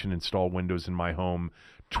Window Nation install windows in my home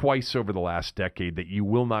twice over the last decade, that you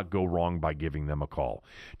will not go wrong by giving them a call.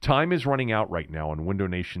 Time is running out right now on Window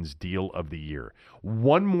Nation's deal of the year.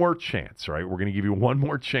 One more chance, right? We're going to give you one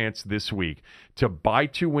more chance this week to buy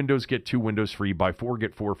 2 windows, get 2 windows free, buy 4,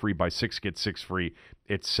 get 4 free, buy 6, get 6 free,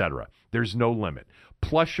 etc. There's no limit.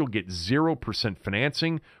 Plus, you'll get 0%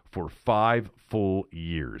 financing for 5 full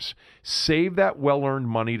years. Save that well-earned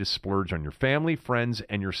money to splurge on your family, friends,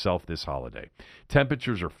 and yourself this holiday.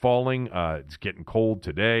 Temperatures are falling. It's getting cold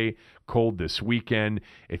today, cold this weekend.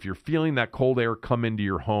 If you're feeling that cold air come into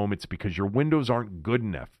your home, it's because your windows aren't good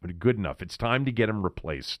enough. It's time to get them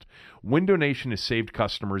replaced. Window Nation has saved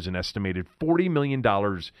customers an estimated $40 million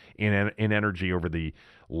in energy over the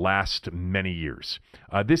last many years.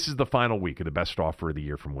 This is the final week of the best offer of the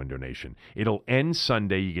year from Window Nation. It'll end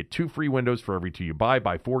Sunday. You get 2 free windows for every 2 you buy.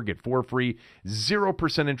 Buy 4, get 4 free.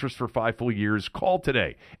 0% interest for 5 full years. Call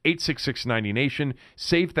today. 866-90-NATION.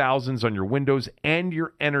 Save thousands on your windows and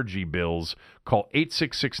your energy bills. Call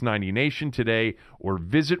 866-90-NATION today or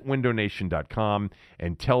visit windownation.com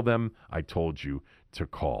and tell them I told you to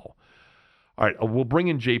call. All right, we'll bring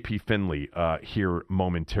in J.P. Finley here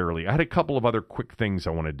momentarily. I had a couple of other quick things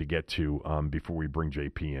I wanted to get to before we bring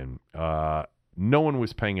J.P. in. No one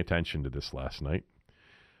was paying attention to this last night,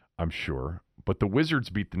 I'm sure. But the Wizards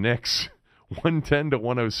beat the Knicks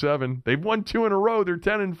 110-107. They've won 2 in a row. They're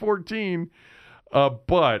 10-14.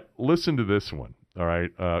 But listen to this one, all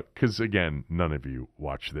right? Because, again, none of you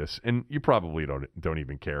watch this, and you probably don't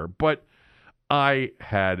even care. But I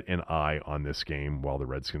had an eye on this game while the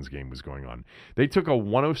Redskins game was going on. They took a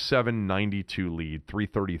 107-92 lead,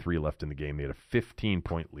 3:33 left in the game. They had a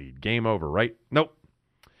 15-point lead. Game over, right?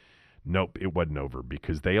 Nope, it wasn't over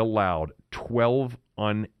because they allowed 12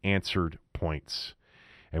 unanswered points.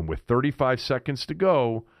 And with 35 seconds to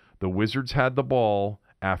go, the Wizards had the ball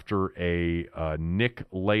after a Nick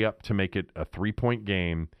layup to make it a 3-point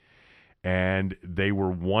game. And they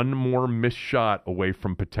were one more missed shot away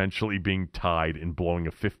from potentially being tied and blowing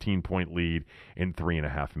a 15-point lead in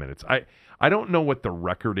 3.5 minutes. I don't know what the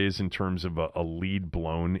record is in terms of a lead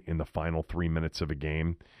blown in the final 3 minutes of a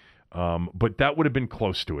game, but that would have been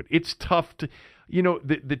close to it. It's tough to,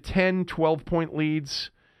 the 10, 12-point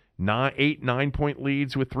leads, 8, 9-point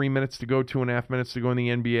leads with 3 minutes to go, 2.5 minutes to go in the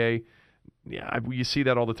NBA. Yeah, you see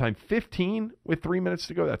that all the time. 15 with 3 minutes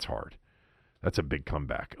to go, that's hard. That's a big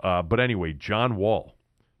comeback. But anyway, John Wall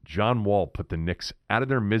put the Knicks out of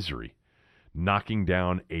their misery, knocking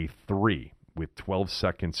down a 3 with 12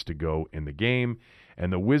 seconds to go in the game.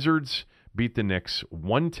 And the Wizards beat the Knicks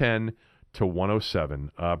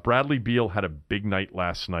 110-107. Bradley Beal had a big night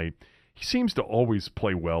last night. He seems to always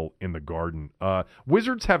play well in the Garden.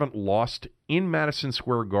 Wizards haven't lost in Madison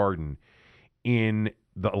Square Garden in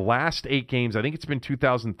the last 8 games. I think it's been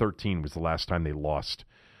 2013 was the last time they lost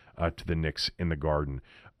to the Knicks in the Garden.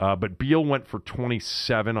 But Beal went for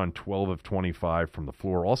 27 on 12 of 25 from the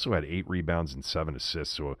floor. Also had 8 rebounds and 7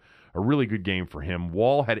 assists, so a really good game for him.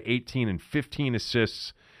 Wall had 18 and 15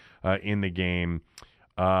 assists in the game.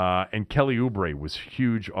 And Kelly Oubre was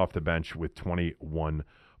huge off the bench with 21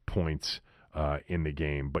 points in the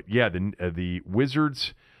game. But yeah, the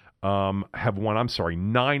Wizards have won,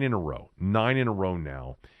 9 in a row. 9 in a row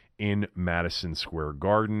now in Madison Square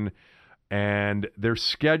Garden. And their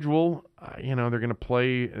schedule, they're going to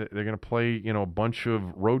play. They're going to play, a bunch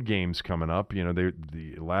of road games coming up.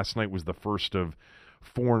 The last night was the first of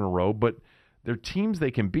 4 in a row. But they're teams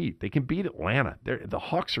they can beat. They can beat Atlanta. The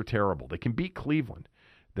Hawks are terrible. They can beat Cleveland.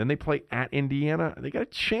 Then they play at Indiana. They got a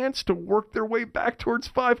chance to work their way back towards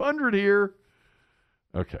 500 here.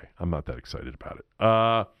 Okay, I'm not that excited about it.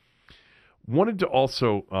 Wanted to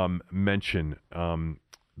also mention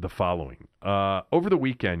the following. Over the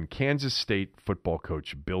weekend, Kansas State football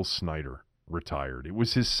coach Bill Snyder retired. It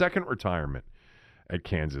was his second retirement at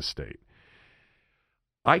Kansas State.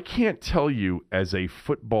 I can't tell you as a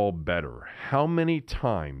football bettor how many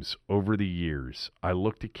times over the years I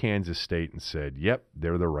looked at Kansas State and said, yep,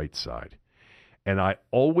 they're the right side. And I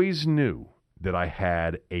always knew that I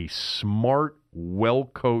had a smart,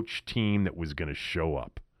 well-coached team that was going to show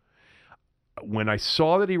up. When I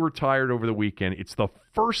saw that he retired over the weekend, it's the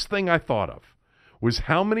first thing I thought of was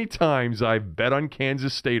how many times I've bet on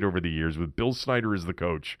Kansas State over the years with Bill Snyder as the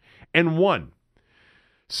coach and won.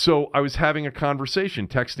 So I was having a conversation,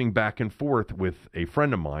 texting back and forth with a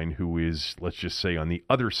friend of mine who is, let's just say, on the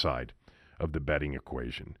other side of the betting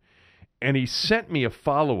equation. And he sent me a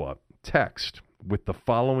follow-up text with the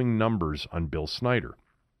following numbers on Bill Snyder.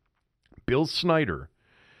 Bill Snyder,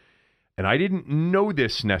 and I didn't know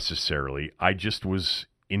this necessarily, I just was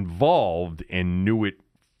involved and knew it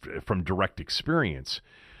from direct experience.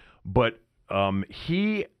 But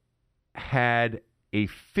he had a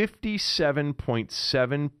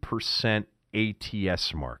 57.7%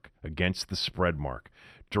 ATS mark against the spread mark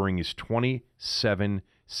during his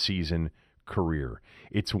 27-season career.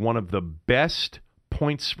 It's one of the best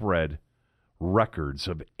point spread records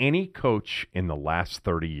of any coach in the last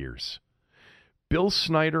 30 years. Bill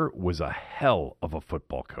Snyder was a hell of a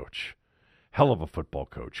football coach. Hell of a football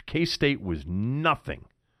coach. K-State was nothing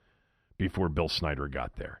before Bill Snyder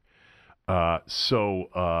got there. So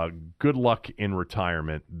good luck in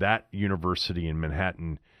retirement. That university in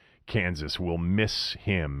Manhattan, Kansas, will miss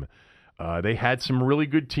him. They had some really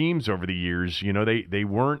good teams over the years. They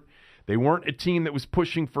weren't a team that was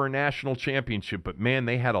pushing for a national championship, but man,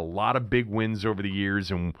 they had a lot of big wins over the years,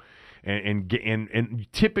 and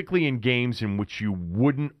typically in games in which you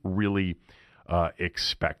wouldn't really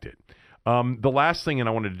expect it. The last thing, and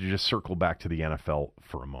I wanted to just circle back to the NFL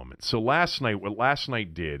for a moment. So what last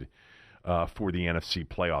night did for the NFC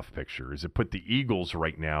playoff picture is it put the Eagles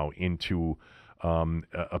right now into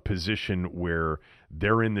a position where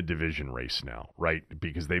they're in the division race now, right?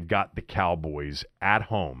 Because they've got the Cowboys at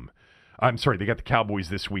home. I'm sorry, they got the Cowboys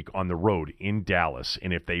this week on the road in Dallas.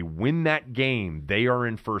 And if they win that game, they are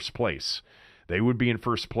in first place. They would be in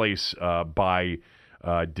first place by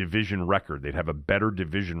division record. They'd have a better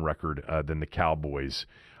division record than the Cowboys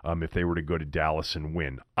if they were to go to Dallas and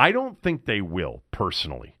win. I don't think they will,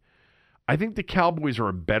 personally. I think the Cowboys are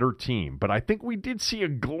a better team, but I think we did see a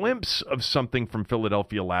glimpse of something from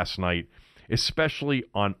Philadelphia last night, especially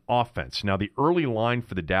on offense. Now, the early line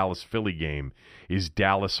for the Dallas-Philly game is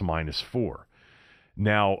Dallas -4.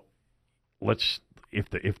 Now, if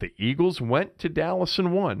the Eagles went to Dallas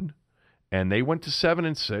and won, and they went to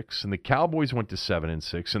 7-6, and the Cowboys went to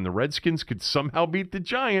 7-6, and the Redskins could somehow beat the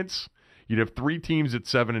Giants, you'd have 3 teams at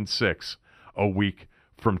 7-6 a week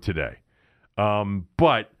from today.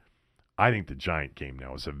 But I think the Giant game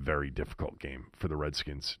now is a very difficult game for the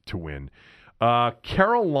Redskins to win.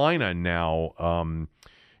 Carolina now,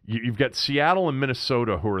 you've got Seattle and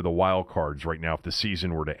Minnesota who are the wild cards right now if the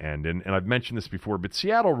season were to end. And I've mentioned this before, but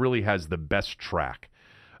Seattle really has the best track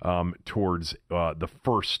towards the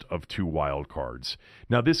first of 2 wild cards.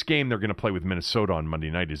 Now, this game they're going to play with Minnesota on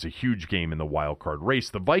Monday night is a huge game in the wild card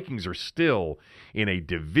race. The Vikings are still in a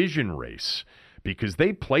division race because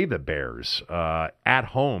they play the Bears at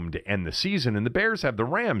home to end the season, and the Bears have the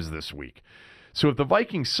Rams this week. So if the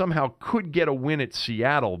Vikings somehow could get a win at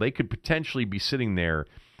Seattle, they could potentially be sitting there,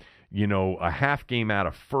 a half game out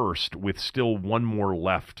of first with still 1 more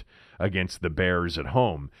left against the Bears at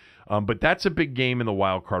home. But that's a big game in the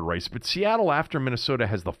wild card race. But Seattle, after Minnesota,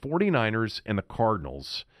 has the 49ers and the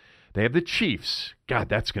Cardinals. They have the Chiefs. God,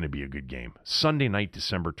 that's going to be a good game. Sunday night,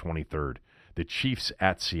 December 23rd. The Chiefs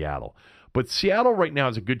at Seattle. But Seattle right now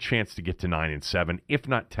has a good chance to get to 9-7, if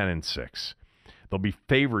not 10-6. They'll be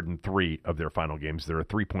favored in 3 of their final games. They're a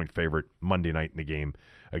 3-point favorite Monday night in the game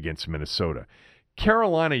against Minnesota.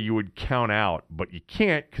 Carolina you would count out, but you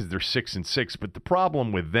can't because they're 6-6. But the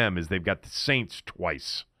problem with them is they've got the Saints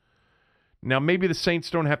twice. Now, maybe the Saints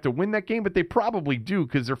don't have to win that game, but they probably do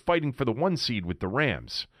because they're fighting for the 1 seed with the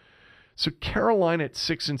Rams. So Carolina at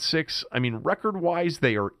 6-6, I mean, record-wise,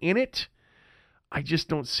 they are in it. I just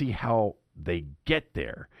don't see how they get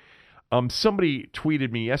there. Somebody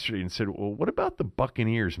tweeted me yesterday and said, well, what about the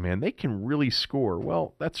Buccaneers, man? They can really score.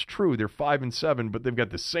 Well, that's true. They're 5-7, but they've got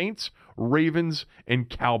the Saints, Ravens, and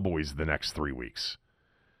Cowboys the next 3 weeks.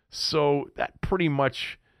 So that pretty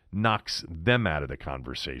much knocks them out of the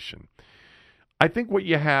conversation. I think what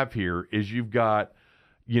you have here is you've got,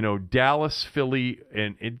 Dallas, Philly,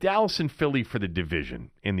 and Dallas and Philly for the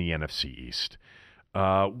division in the NFC East.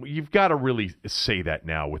 You've got to really say that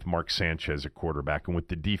now with Mark Sanchez at quarterback and with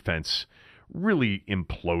the defense really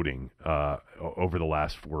imploding over the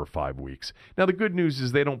last 4 or 5 weeks. Now, the good news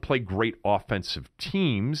is they don't play great offensive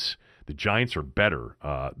teams. The Giants are better,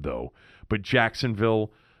 though. But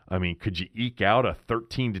Jacksonville, I mean, could you eke out a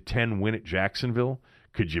 13-10 win at Jacksonville?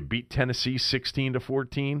 Could you beat Tennessee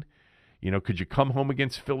 16-14? Could you come home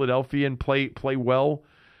against Philadelphia and play well?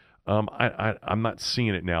 I'm not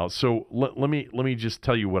seeing it now. So let me just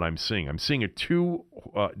tell you what I'm seeing. I'm seeing a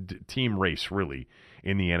 2-team race, really,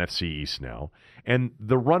 in the NFC East now. And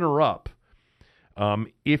the runner-up,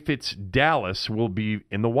 if it's Dallas, will be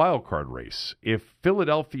in the wild card race. If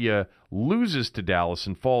Philadelphia loses to Dallas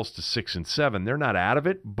and falls to 6-7, they're not out of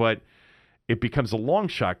it, but it becomes a long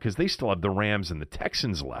shot because they still have the Rams and the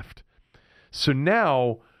Texans left. So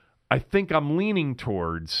now I think I'm leaning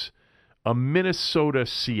towards a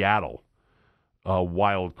Minnesota-Seattle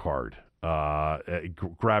wild card,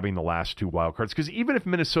 grabbing the last 2 wild cards. Because even if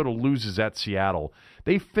Minnesota loses at Seattle,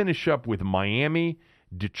 they finish up with Miami,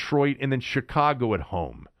 Detroit, and then Chicago at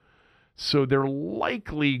home. So they're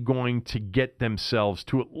likely going to get themselves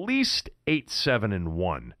to at least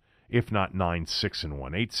 8-7-1, if not 9-6-1.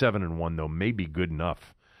 8-7-1, though, may be good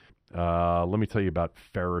enough. Let me tell you about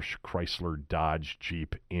Farish Chrysler Dodge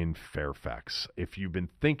Jeep in Fairfax. If you've been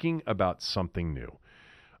thinking about something new,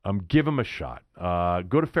 give them a shot.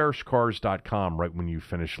 Go to farishcars.com right when you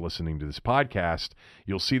finish listening to this podcast.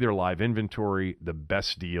 You'll see their live inventory, the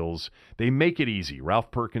best deals. They make it easy. Ralph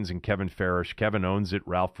Perkins and Kevin Farish. Kevin owns it.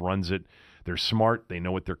 Ralph runs it. They're smart. They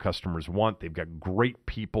know what their customers want. They've got great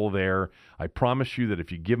people there. I promise you that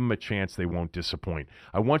if you give them a chance, they won't disappoint.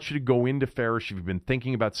 I want you to go into Farish if you've been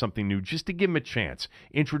thinking about something new, just to give them a chance.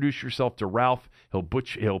 Introduce yourself to Ralph. He'll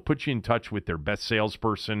put you in touch with their best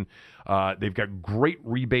salesperson. They've got great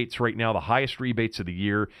rebates right now, the highest rebates of the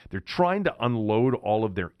year. They're trying to unload all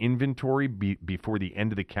of their inventory before the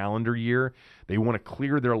end of the calendar year. They want to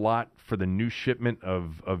clear their lot for the new shipment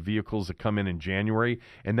of vehicles that come in January,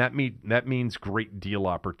 and that means great deal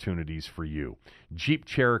opportunities for you. Jeep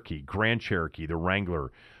Cherokee, Grand Cherokee, the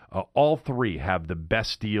Wrangler, all three have the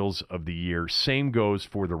best deals of the year. Same goes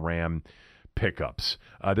for the Ram pickups.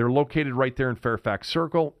 They're located right there in Fairfax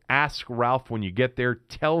Circle. Ask Ralph when you get there.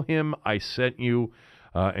 Tell him I sent you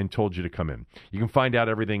and told you to come in. You can find out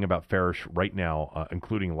everything about Farish right now,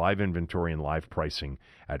 including live inventory and live pricing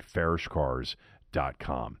at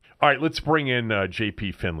farishcars.com. All right, let's bring in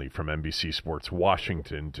JP Finley from NBC Sports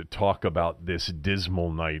Washington to talk about this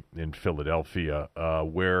dismal night in Philadelphia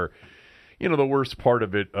where, you know, the worst part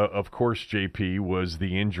of it, of course, JP, was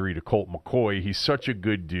the injury to Colt McCoy. He's such a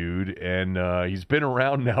good dude, and he's been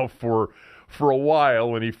around now for a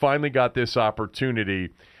while, and he finally got this opportunity.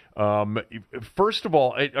 First of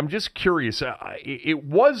all, I'm just curious. It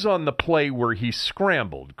was on the play where he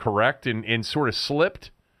scrambled, correct, and sort of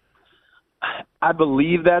slipped? I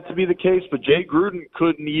believe that to be the case, but Jay Gruden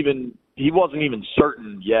he wasn't even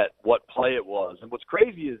certain yet what play it was. And what's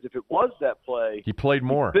crazy is if it was that play, he played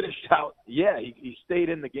more. He finished out. Yeah, he stayed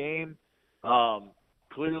in the game.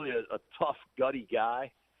 Clearly a tough, gutty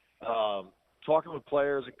guy. Talking with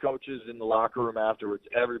players and coaches in the locker room afterwards,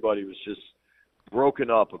 everybody was just broken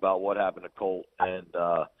up about what happened to Colt. And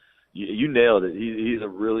you nailed it. He's a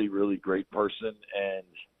really, really great person, and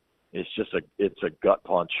it's a gut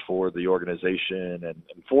punch for the organization and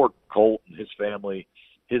for Colt and his family.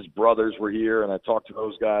 His brothers were here, and I talked to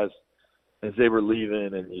those guys as they were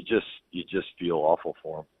leaving, and you just feel awful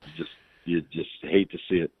for them. You just hate to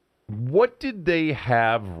see it. What did they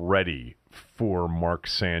have ready for Mark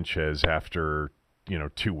Sanchez after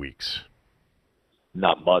 2 weeks?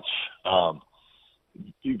 Not much,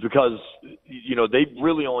 because they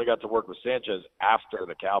really only got to work with Sanchez after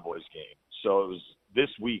the Cowboys game. So this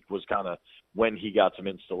week was kind of when he got some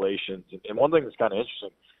installations. And one thing that's kind of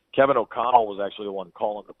interesting, Kevin O'Connell was actually the one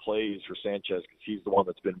calling the plays for Sanchez because he's the one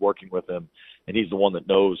that's been working with him, and he's the one that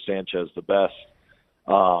knows Sanchez the best.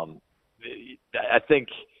 I think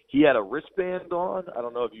he had a wristband on. I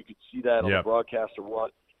don't know if you could see that on the broadcast or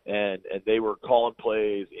what. And they were calling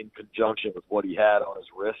plays in conjunction with what he had on his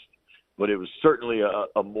wrist. But it was certainly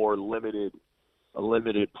a more limited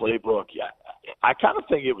playbook. Yeah, I kind of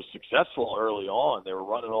think it was successful early on. They were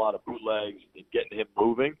running a lot of bootlegs and getting him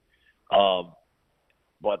moving.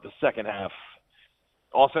 But the second half,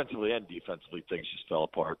 offensively and defensively, things just fell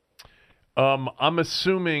apart. I'm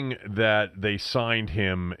assuming that they signed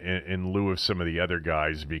him in lieu of some of the other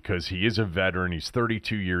guys because he is a veteran. He's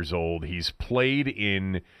 32 years old. He's played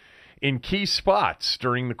in key spots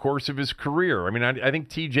during the course of his career. I mean, I think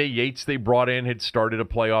T.J. Yates they brought in had started a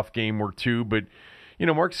playoff game or two, but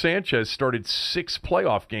Mark Sanchez started 6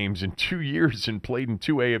 playoff games in 2 years and played in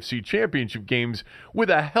 2 AFC championship games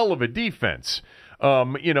with a hell of a defense.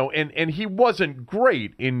 And he wasn't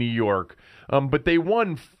great in New York, but they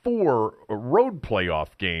won 4 road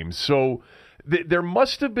playoff games. So there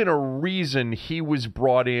must have been a reason he was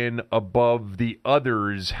brought in above the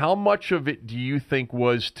others. How much of it do you think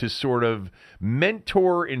was to sort of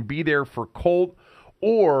mentor and be there for Colt,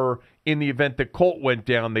 or in the event that Colt went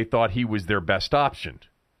down, they thought he was their best option?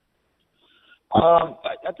 I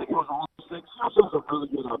think it was all those things.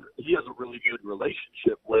 He has a really good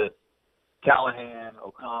relationship with Callahan,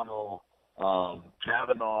 O'Connell,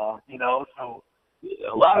 Kavanaugh, so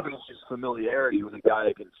a lot of it is just familiarity with a guy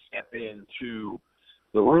that can step into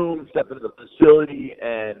the room, step into the facility,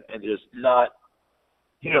 and just not,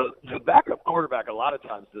 the backup quarterback, a lot of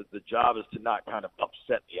times the job is to not kind of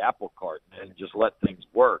upset the apple cart and just let things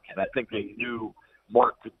work. And I think they knew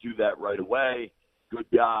Mark could do that right away. Good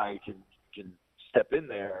guy, can step in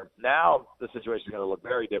there. Now the situation is going to look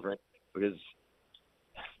very different because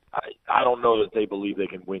I don't know that they believe they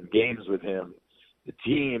can win games with him. The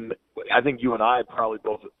team, I think you and I probably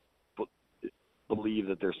both believe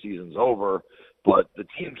that their season's over, but the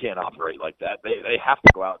team can't operate like that. They have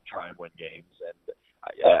to go out and try and win games. And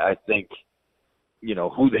I think,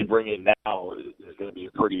 who they bring in now is going to be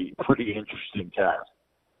a pretty interesting task.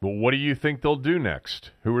 Well, what do you think they'll do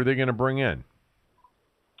next? Who are they going to bring in?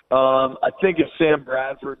 I think if Sam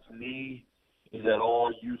Bradford's knee is at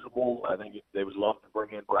all usable, I think they would love to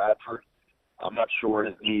bring in Bradford. I'm not sure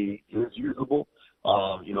his knee is usable,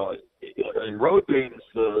 You know, in road games,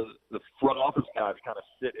 the front office guys kind of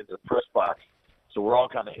sit in the press box, so we're all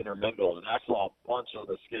kind of intermingled. And I saw a bunch of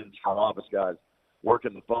the Skins front office guys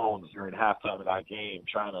working the phones during halftime of that game,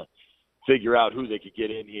 trying to figure out who they could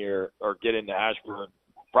get in here or get into Ashburn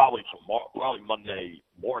probably Monday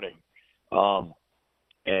morning.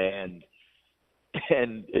 And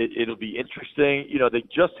it'll be interesting. You know, they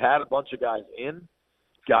just had a bunch of guys in,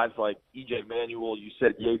 guys like E.J. Manuel, you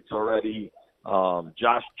said Yates already,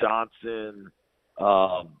 Josh Johnson,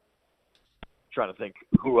 trying to think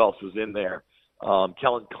who else was in there,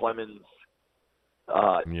 Kellen Clemens.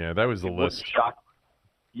 Yeah, that was the list.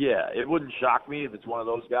 It wouldn't shock me if it's one of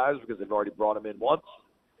those guys because they've already brought him in once.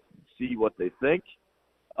 See what they think.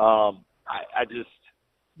 I just,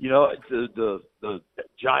 you know, the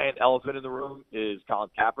giant elephant in the room is Colin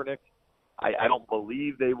Kaepernick. I don't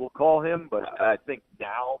believe they will call him, but I think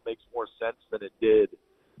now makes more sense than it did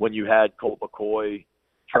when you had Colt McCoy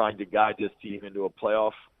trying to guide this team into a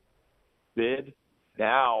playoff bid.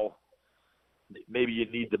 Now, maybe you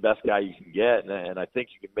need the best guy you can get, and I think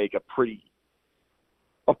you can make a pretty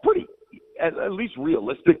at least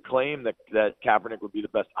realistic claim that Kaepernick would be the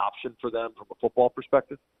best option for them from a football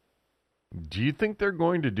perspective. Do you think they're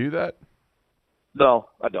going to do that? No,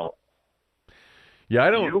 I don't. Yeah, I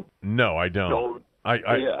don't. You? No, I don't. I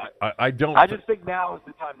don't. I just think now is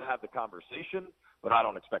the time to have the conversation, but I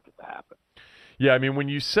don't expect it to happen. Yeah, I mean, when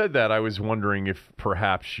you said that, I was wondering if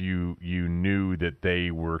perhaps you knew that they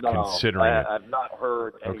were considering it. I've not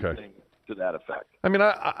heard anything to that effect. I mean,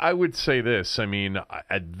 I would say this. I mean,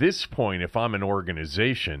 at this point, if I'm an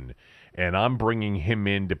organization and I'm bringing him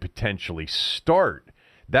in to potentially start,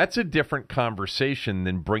 that's a different conversation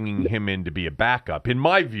than bringing him in to be a backup. In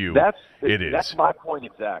my view, it is. That's my point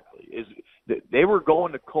exactly. Is that they were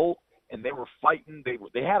going to Colt and they were fighting.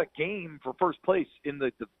 They had a game for first place in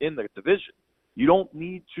the division. You don't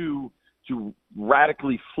need to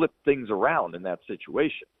radically flip things around in that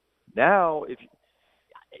situation. Now, if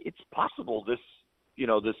it's possible, this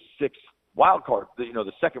sixth wild card,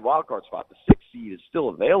 the second wild card spot, the sixth seed is still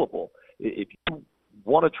available. If you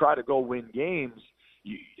want to try to go win games,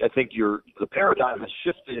 I think the paradigm has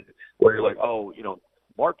shifted where you're like,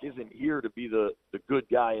 Mark isn't here to be the good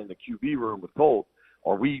guy in the QB room with Colt.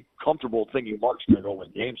 Are we comfortable thinking Mark's going to go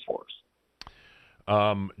win games for us?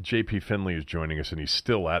 JP Finley is joining us, and he's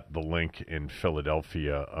still at the Link in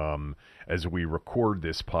Philadelphia as we record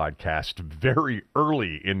this podcast very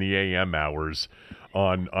early in the AM hours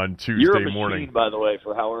on Tuesday You're a machine, morning. By the way,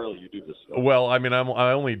 for how early you do this stuff. Well, I mean,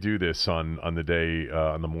 I only do this on the day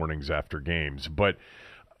on the mornings after games, but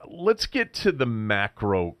let's get to the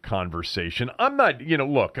macro conversation. I'm not,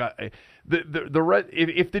 look.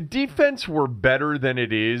 If the defense were better than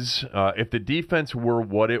it is, if the defense were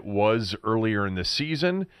what it was earlier in the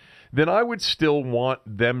season, then I would still want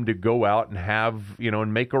them to go out and have,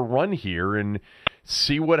 and make a run here and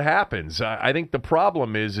see what happens. I think the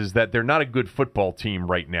problem is that they're not a good football team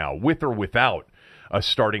right now, with or without a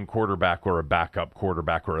starting quarterback or a backup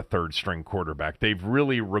quarterback or a third-string quarterback. They've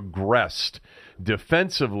really regressed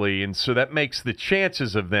defensively, and so that makes the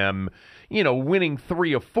chances of them winning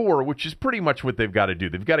 3 of 4, which is pretty much what they've got to do.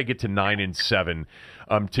 They've got to get to 9-7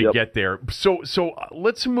 to get there. So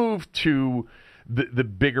let's move to the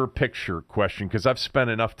bigger picture question, because I've spent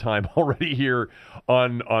enough time already here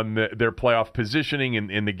on their playoff positioning and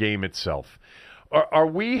in the game itself. Are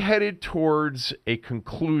we headed towards a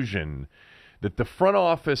conclusion that the front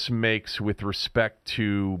office makes with respect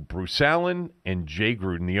to Bruce Allen and Jay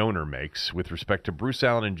Gruden, the owner makes with respect to Bruce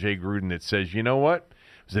Allen and Jay Gruden, that says, you know what?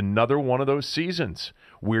 It's another one of those seasons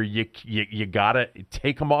where you got to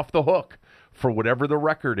take them off the hook for whatever the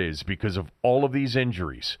record is because of all of these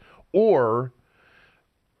injuries? Or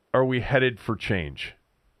are we headed for change?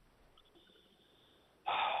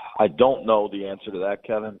 I don't know the answer to that,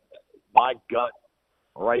 Kevin. My gut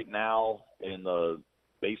right now in the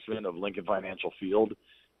basement of Lincoln Financial Field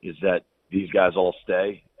is that these guys all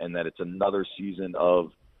stay and that it's another season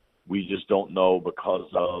of we just don't know, because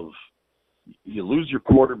of you lose your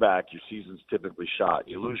quarterback, your season's typically shot.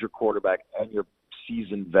 You lose your quarterback and your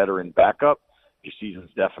seasoned veteran backup, your season's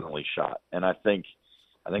definitely shot. And I think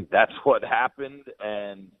that's what happened.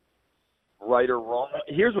 And right or wrong,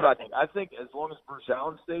 here's what I think. I think as long as Bruce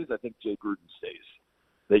Allen stays, I think Jay Gruden stays.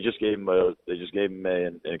 They just gave him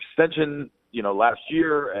an extension, last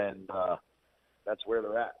year, and that's where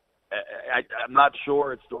they're at. I'm not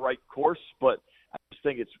sure it's the right course, but I just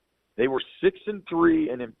think they were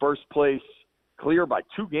 6-3 and in first place, clear by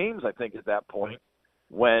 2 games, I think, at that point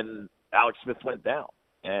when Alex Smith went down.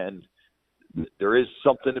 And there is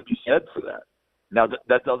something to be said for that. Now,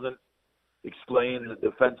 that doesn't explain the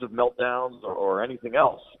defensive meltdowns or anything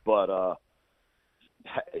else. But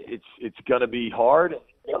it's going to be hard.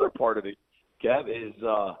 The other part of it, Kev, is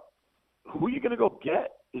who are you going to go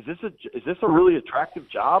get? Is this a really attractive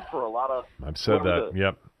job for a lot of? I've said that.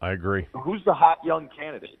 Yep, I agree. Who's the hot young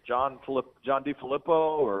candidate? John DeFilippo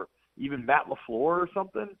or even Matt LaFleur or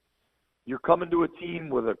something? You're coming to a team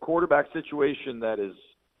with a quarterback situation that is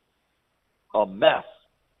a mess.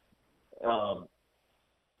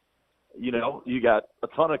 You got a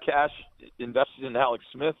ton of cash invested in Alex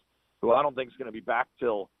Smith, who I don't think is going to be back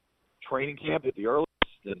till training camp at the earliest.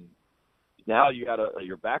 And now you got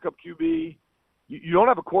your backup QB. You don't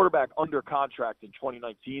have a quarterback under contract in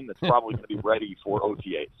 2019 that's probably going to be ready for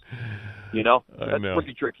OTAs. That's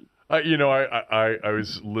pretty tricky. I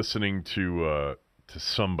was listening to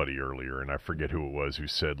somebody earlier, and I forget who it was, who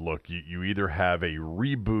said, look, you either have a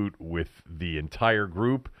reboot with the entire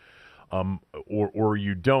group or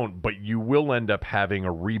you don't, but you will end up having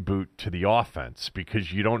a reboot to the offense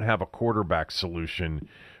because you don't have a quarterback solution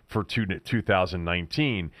for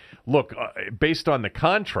 2019. Look, based on the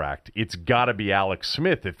contract, it's got to be Alex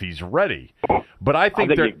Smith if he's ready. But I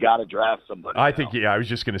think you've got to draft somebody. I was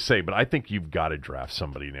just going to say, but I think you've got to draft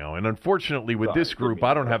somebody now. And unfortunately, with this group,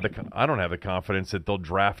 I don't have the confidence that they'll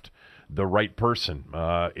draft the right person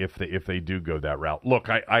if they do go that route. Look,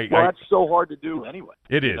 that's so hard to do anyway.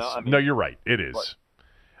 It is. No, you're right. It is.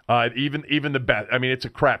 Even the best. I mean, it's a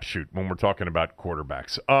crapshoot when we're talking about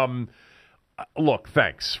quarterbacks. Look,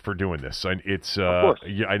 thanks for doing this. It's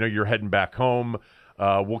I know you're heading back home.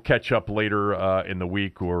 We'll catch up later in the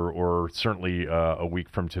week, or certainly a week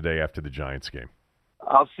from today after the Giants game.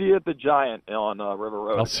 I'll see you at the Giant on River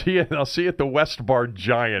Road. I'll see you at the West Bar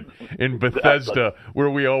Giant in Bethesda, where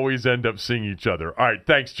we always end up seeing each other. All right,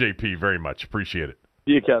 thanks, JP, very much. Appreciate it.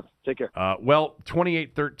 See you, Kev. Take care.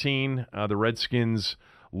 28-13, the Redskins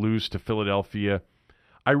lose to Philadelphia.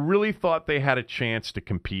 I really thought they had a chance to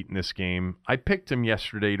compete in this game. I picked them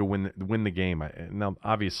yesterday to win the game. Now,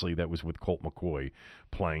 obviously, that was with Colt McCoy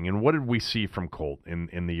playing. And what did we see from Colt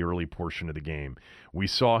in the early portion of the game? We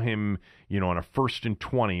saw him, on a 1st and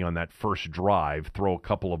 20 on that first drive, throw a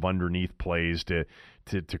couple of underneath plays to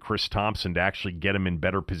Chris Thompson to actually get him in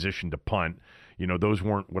better position to punt. Those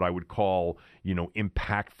weren't what I would call,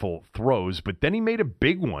 impactful throws. But then he made a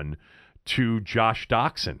big one to Josh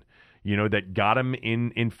Doxson, that got him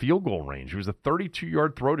in field goal range. It was a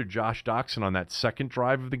 32-yard throw to Josh Doxson on that second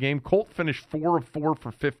drive of the game. Colt finished 4 of 4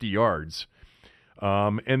 for 50 yards.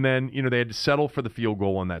 And then, they had to settle for the field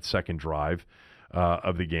goal on that second drive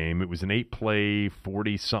of the game. It was an 8-play,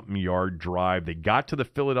 40-something yard drive. They got to the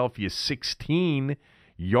Philadelphia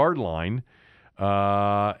 16-yard line.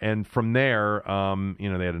 And from there,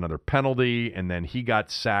 they had another penalty, and then he got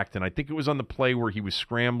sacked. And I think it was on the play where he was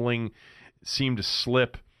scrambling, seemed to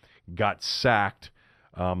slip, got sacked,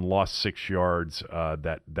 lost 6 yards.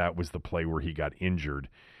 That was the play where he got injured.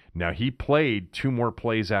 Now, he played 2 more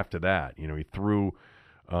plays after that. He threw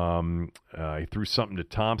something to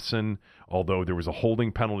Thompson, although there was a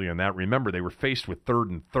holding penalty on that. Remember, they were faced with 3rd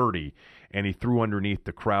and 30, and he threw underneath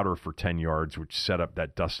the Crowder for 10 yards, which set up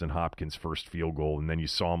that Dustin Hopkins first field goal. And then you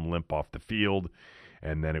saw him limp off the field,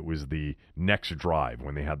 and then it was the next drive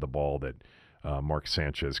when they had the ball that Mark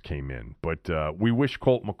Sanchez came in. But we wish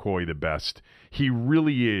Colt McCoy the best. He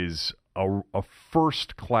really is a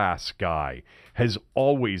first-class guy, has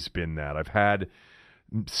always been that. I've had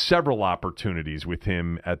several opportunities with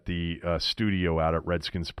him at the studio out at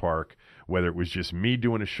Redskins Park, whether it was just me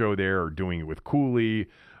doing a show there or doing it with Cooley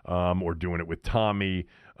or doing it with Tommy,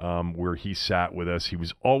 where he sat with us. He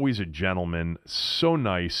was always a gentleman, so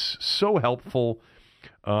nice, so helpful.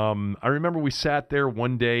 I remember we sat there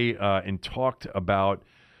one day and talked about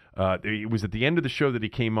it was at the end of the show that he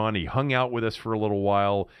came on. He hung out with us for a little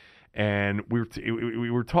while, and we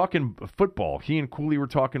were talking football. He and Cooley were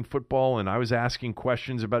talking football, and I was asking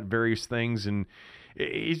questions about various things, and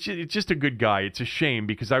it's just a good guy. It's a shame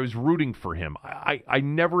because I was rooting for him. I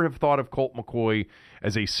never have thought of Colt McCoy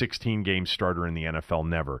as a 16-game starter in the NFL,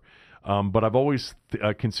 never. But I've always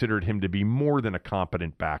considered him to be more than a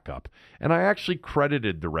competent backup. And I actually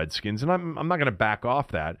credited the Redskins, and I'm not going to back off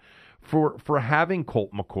that, for having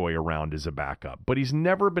Colt McCoy around as a backup. But he's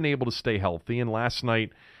never been able to stay healthy, and last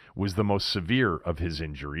night was the most severe of his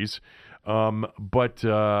injuries. But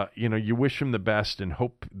you wish him the best and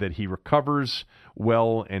hope that he recovers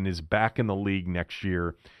well and is back in the league next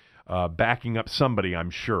year, backing up somebody, I'm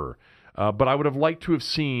sure. But I would have liked to have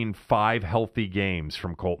seen 5 healthy games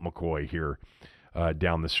from Colt McCoy here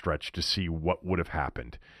down the stretch to see what would have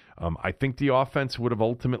happened. I think the offense would have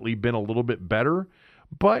ultimately been a little bit better,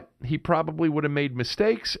 but he probably would have made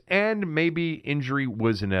mistakes, and maybe injury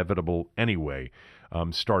was inevitable anyway,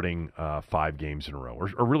 starting 5 games in a row,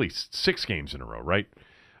 or really 6 games in a row, right?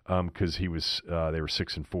 Because they were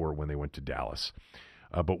 6-4 when they went to Dallas.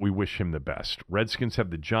 But we wish him the best. Redskins have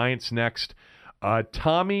the Giants next.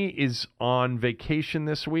 Tommy is on vacation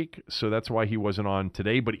this week, so that's why he wasn't on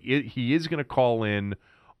today. But he is going to call in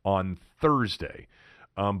on Thursday.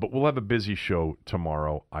 But we'll have a busy show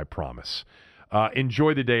tomorrow, I promise.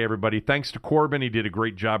 Enjoy the day, everybody. Thanks to Corbin. He did a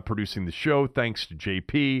great job producing the show. Thanks to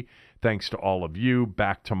JP. Thanks to all of you.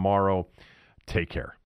 Back tomorrow. Take care.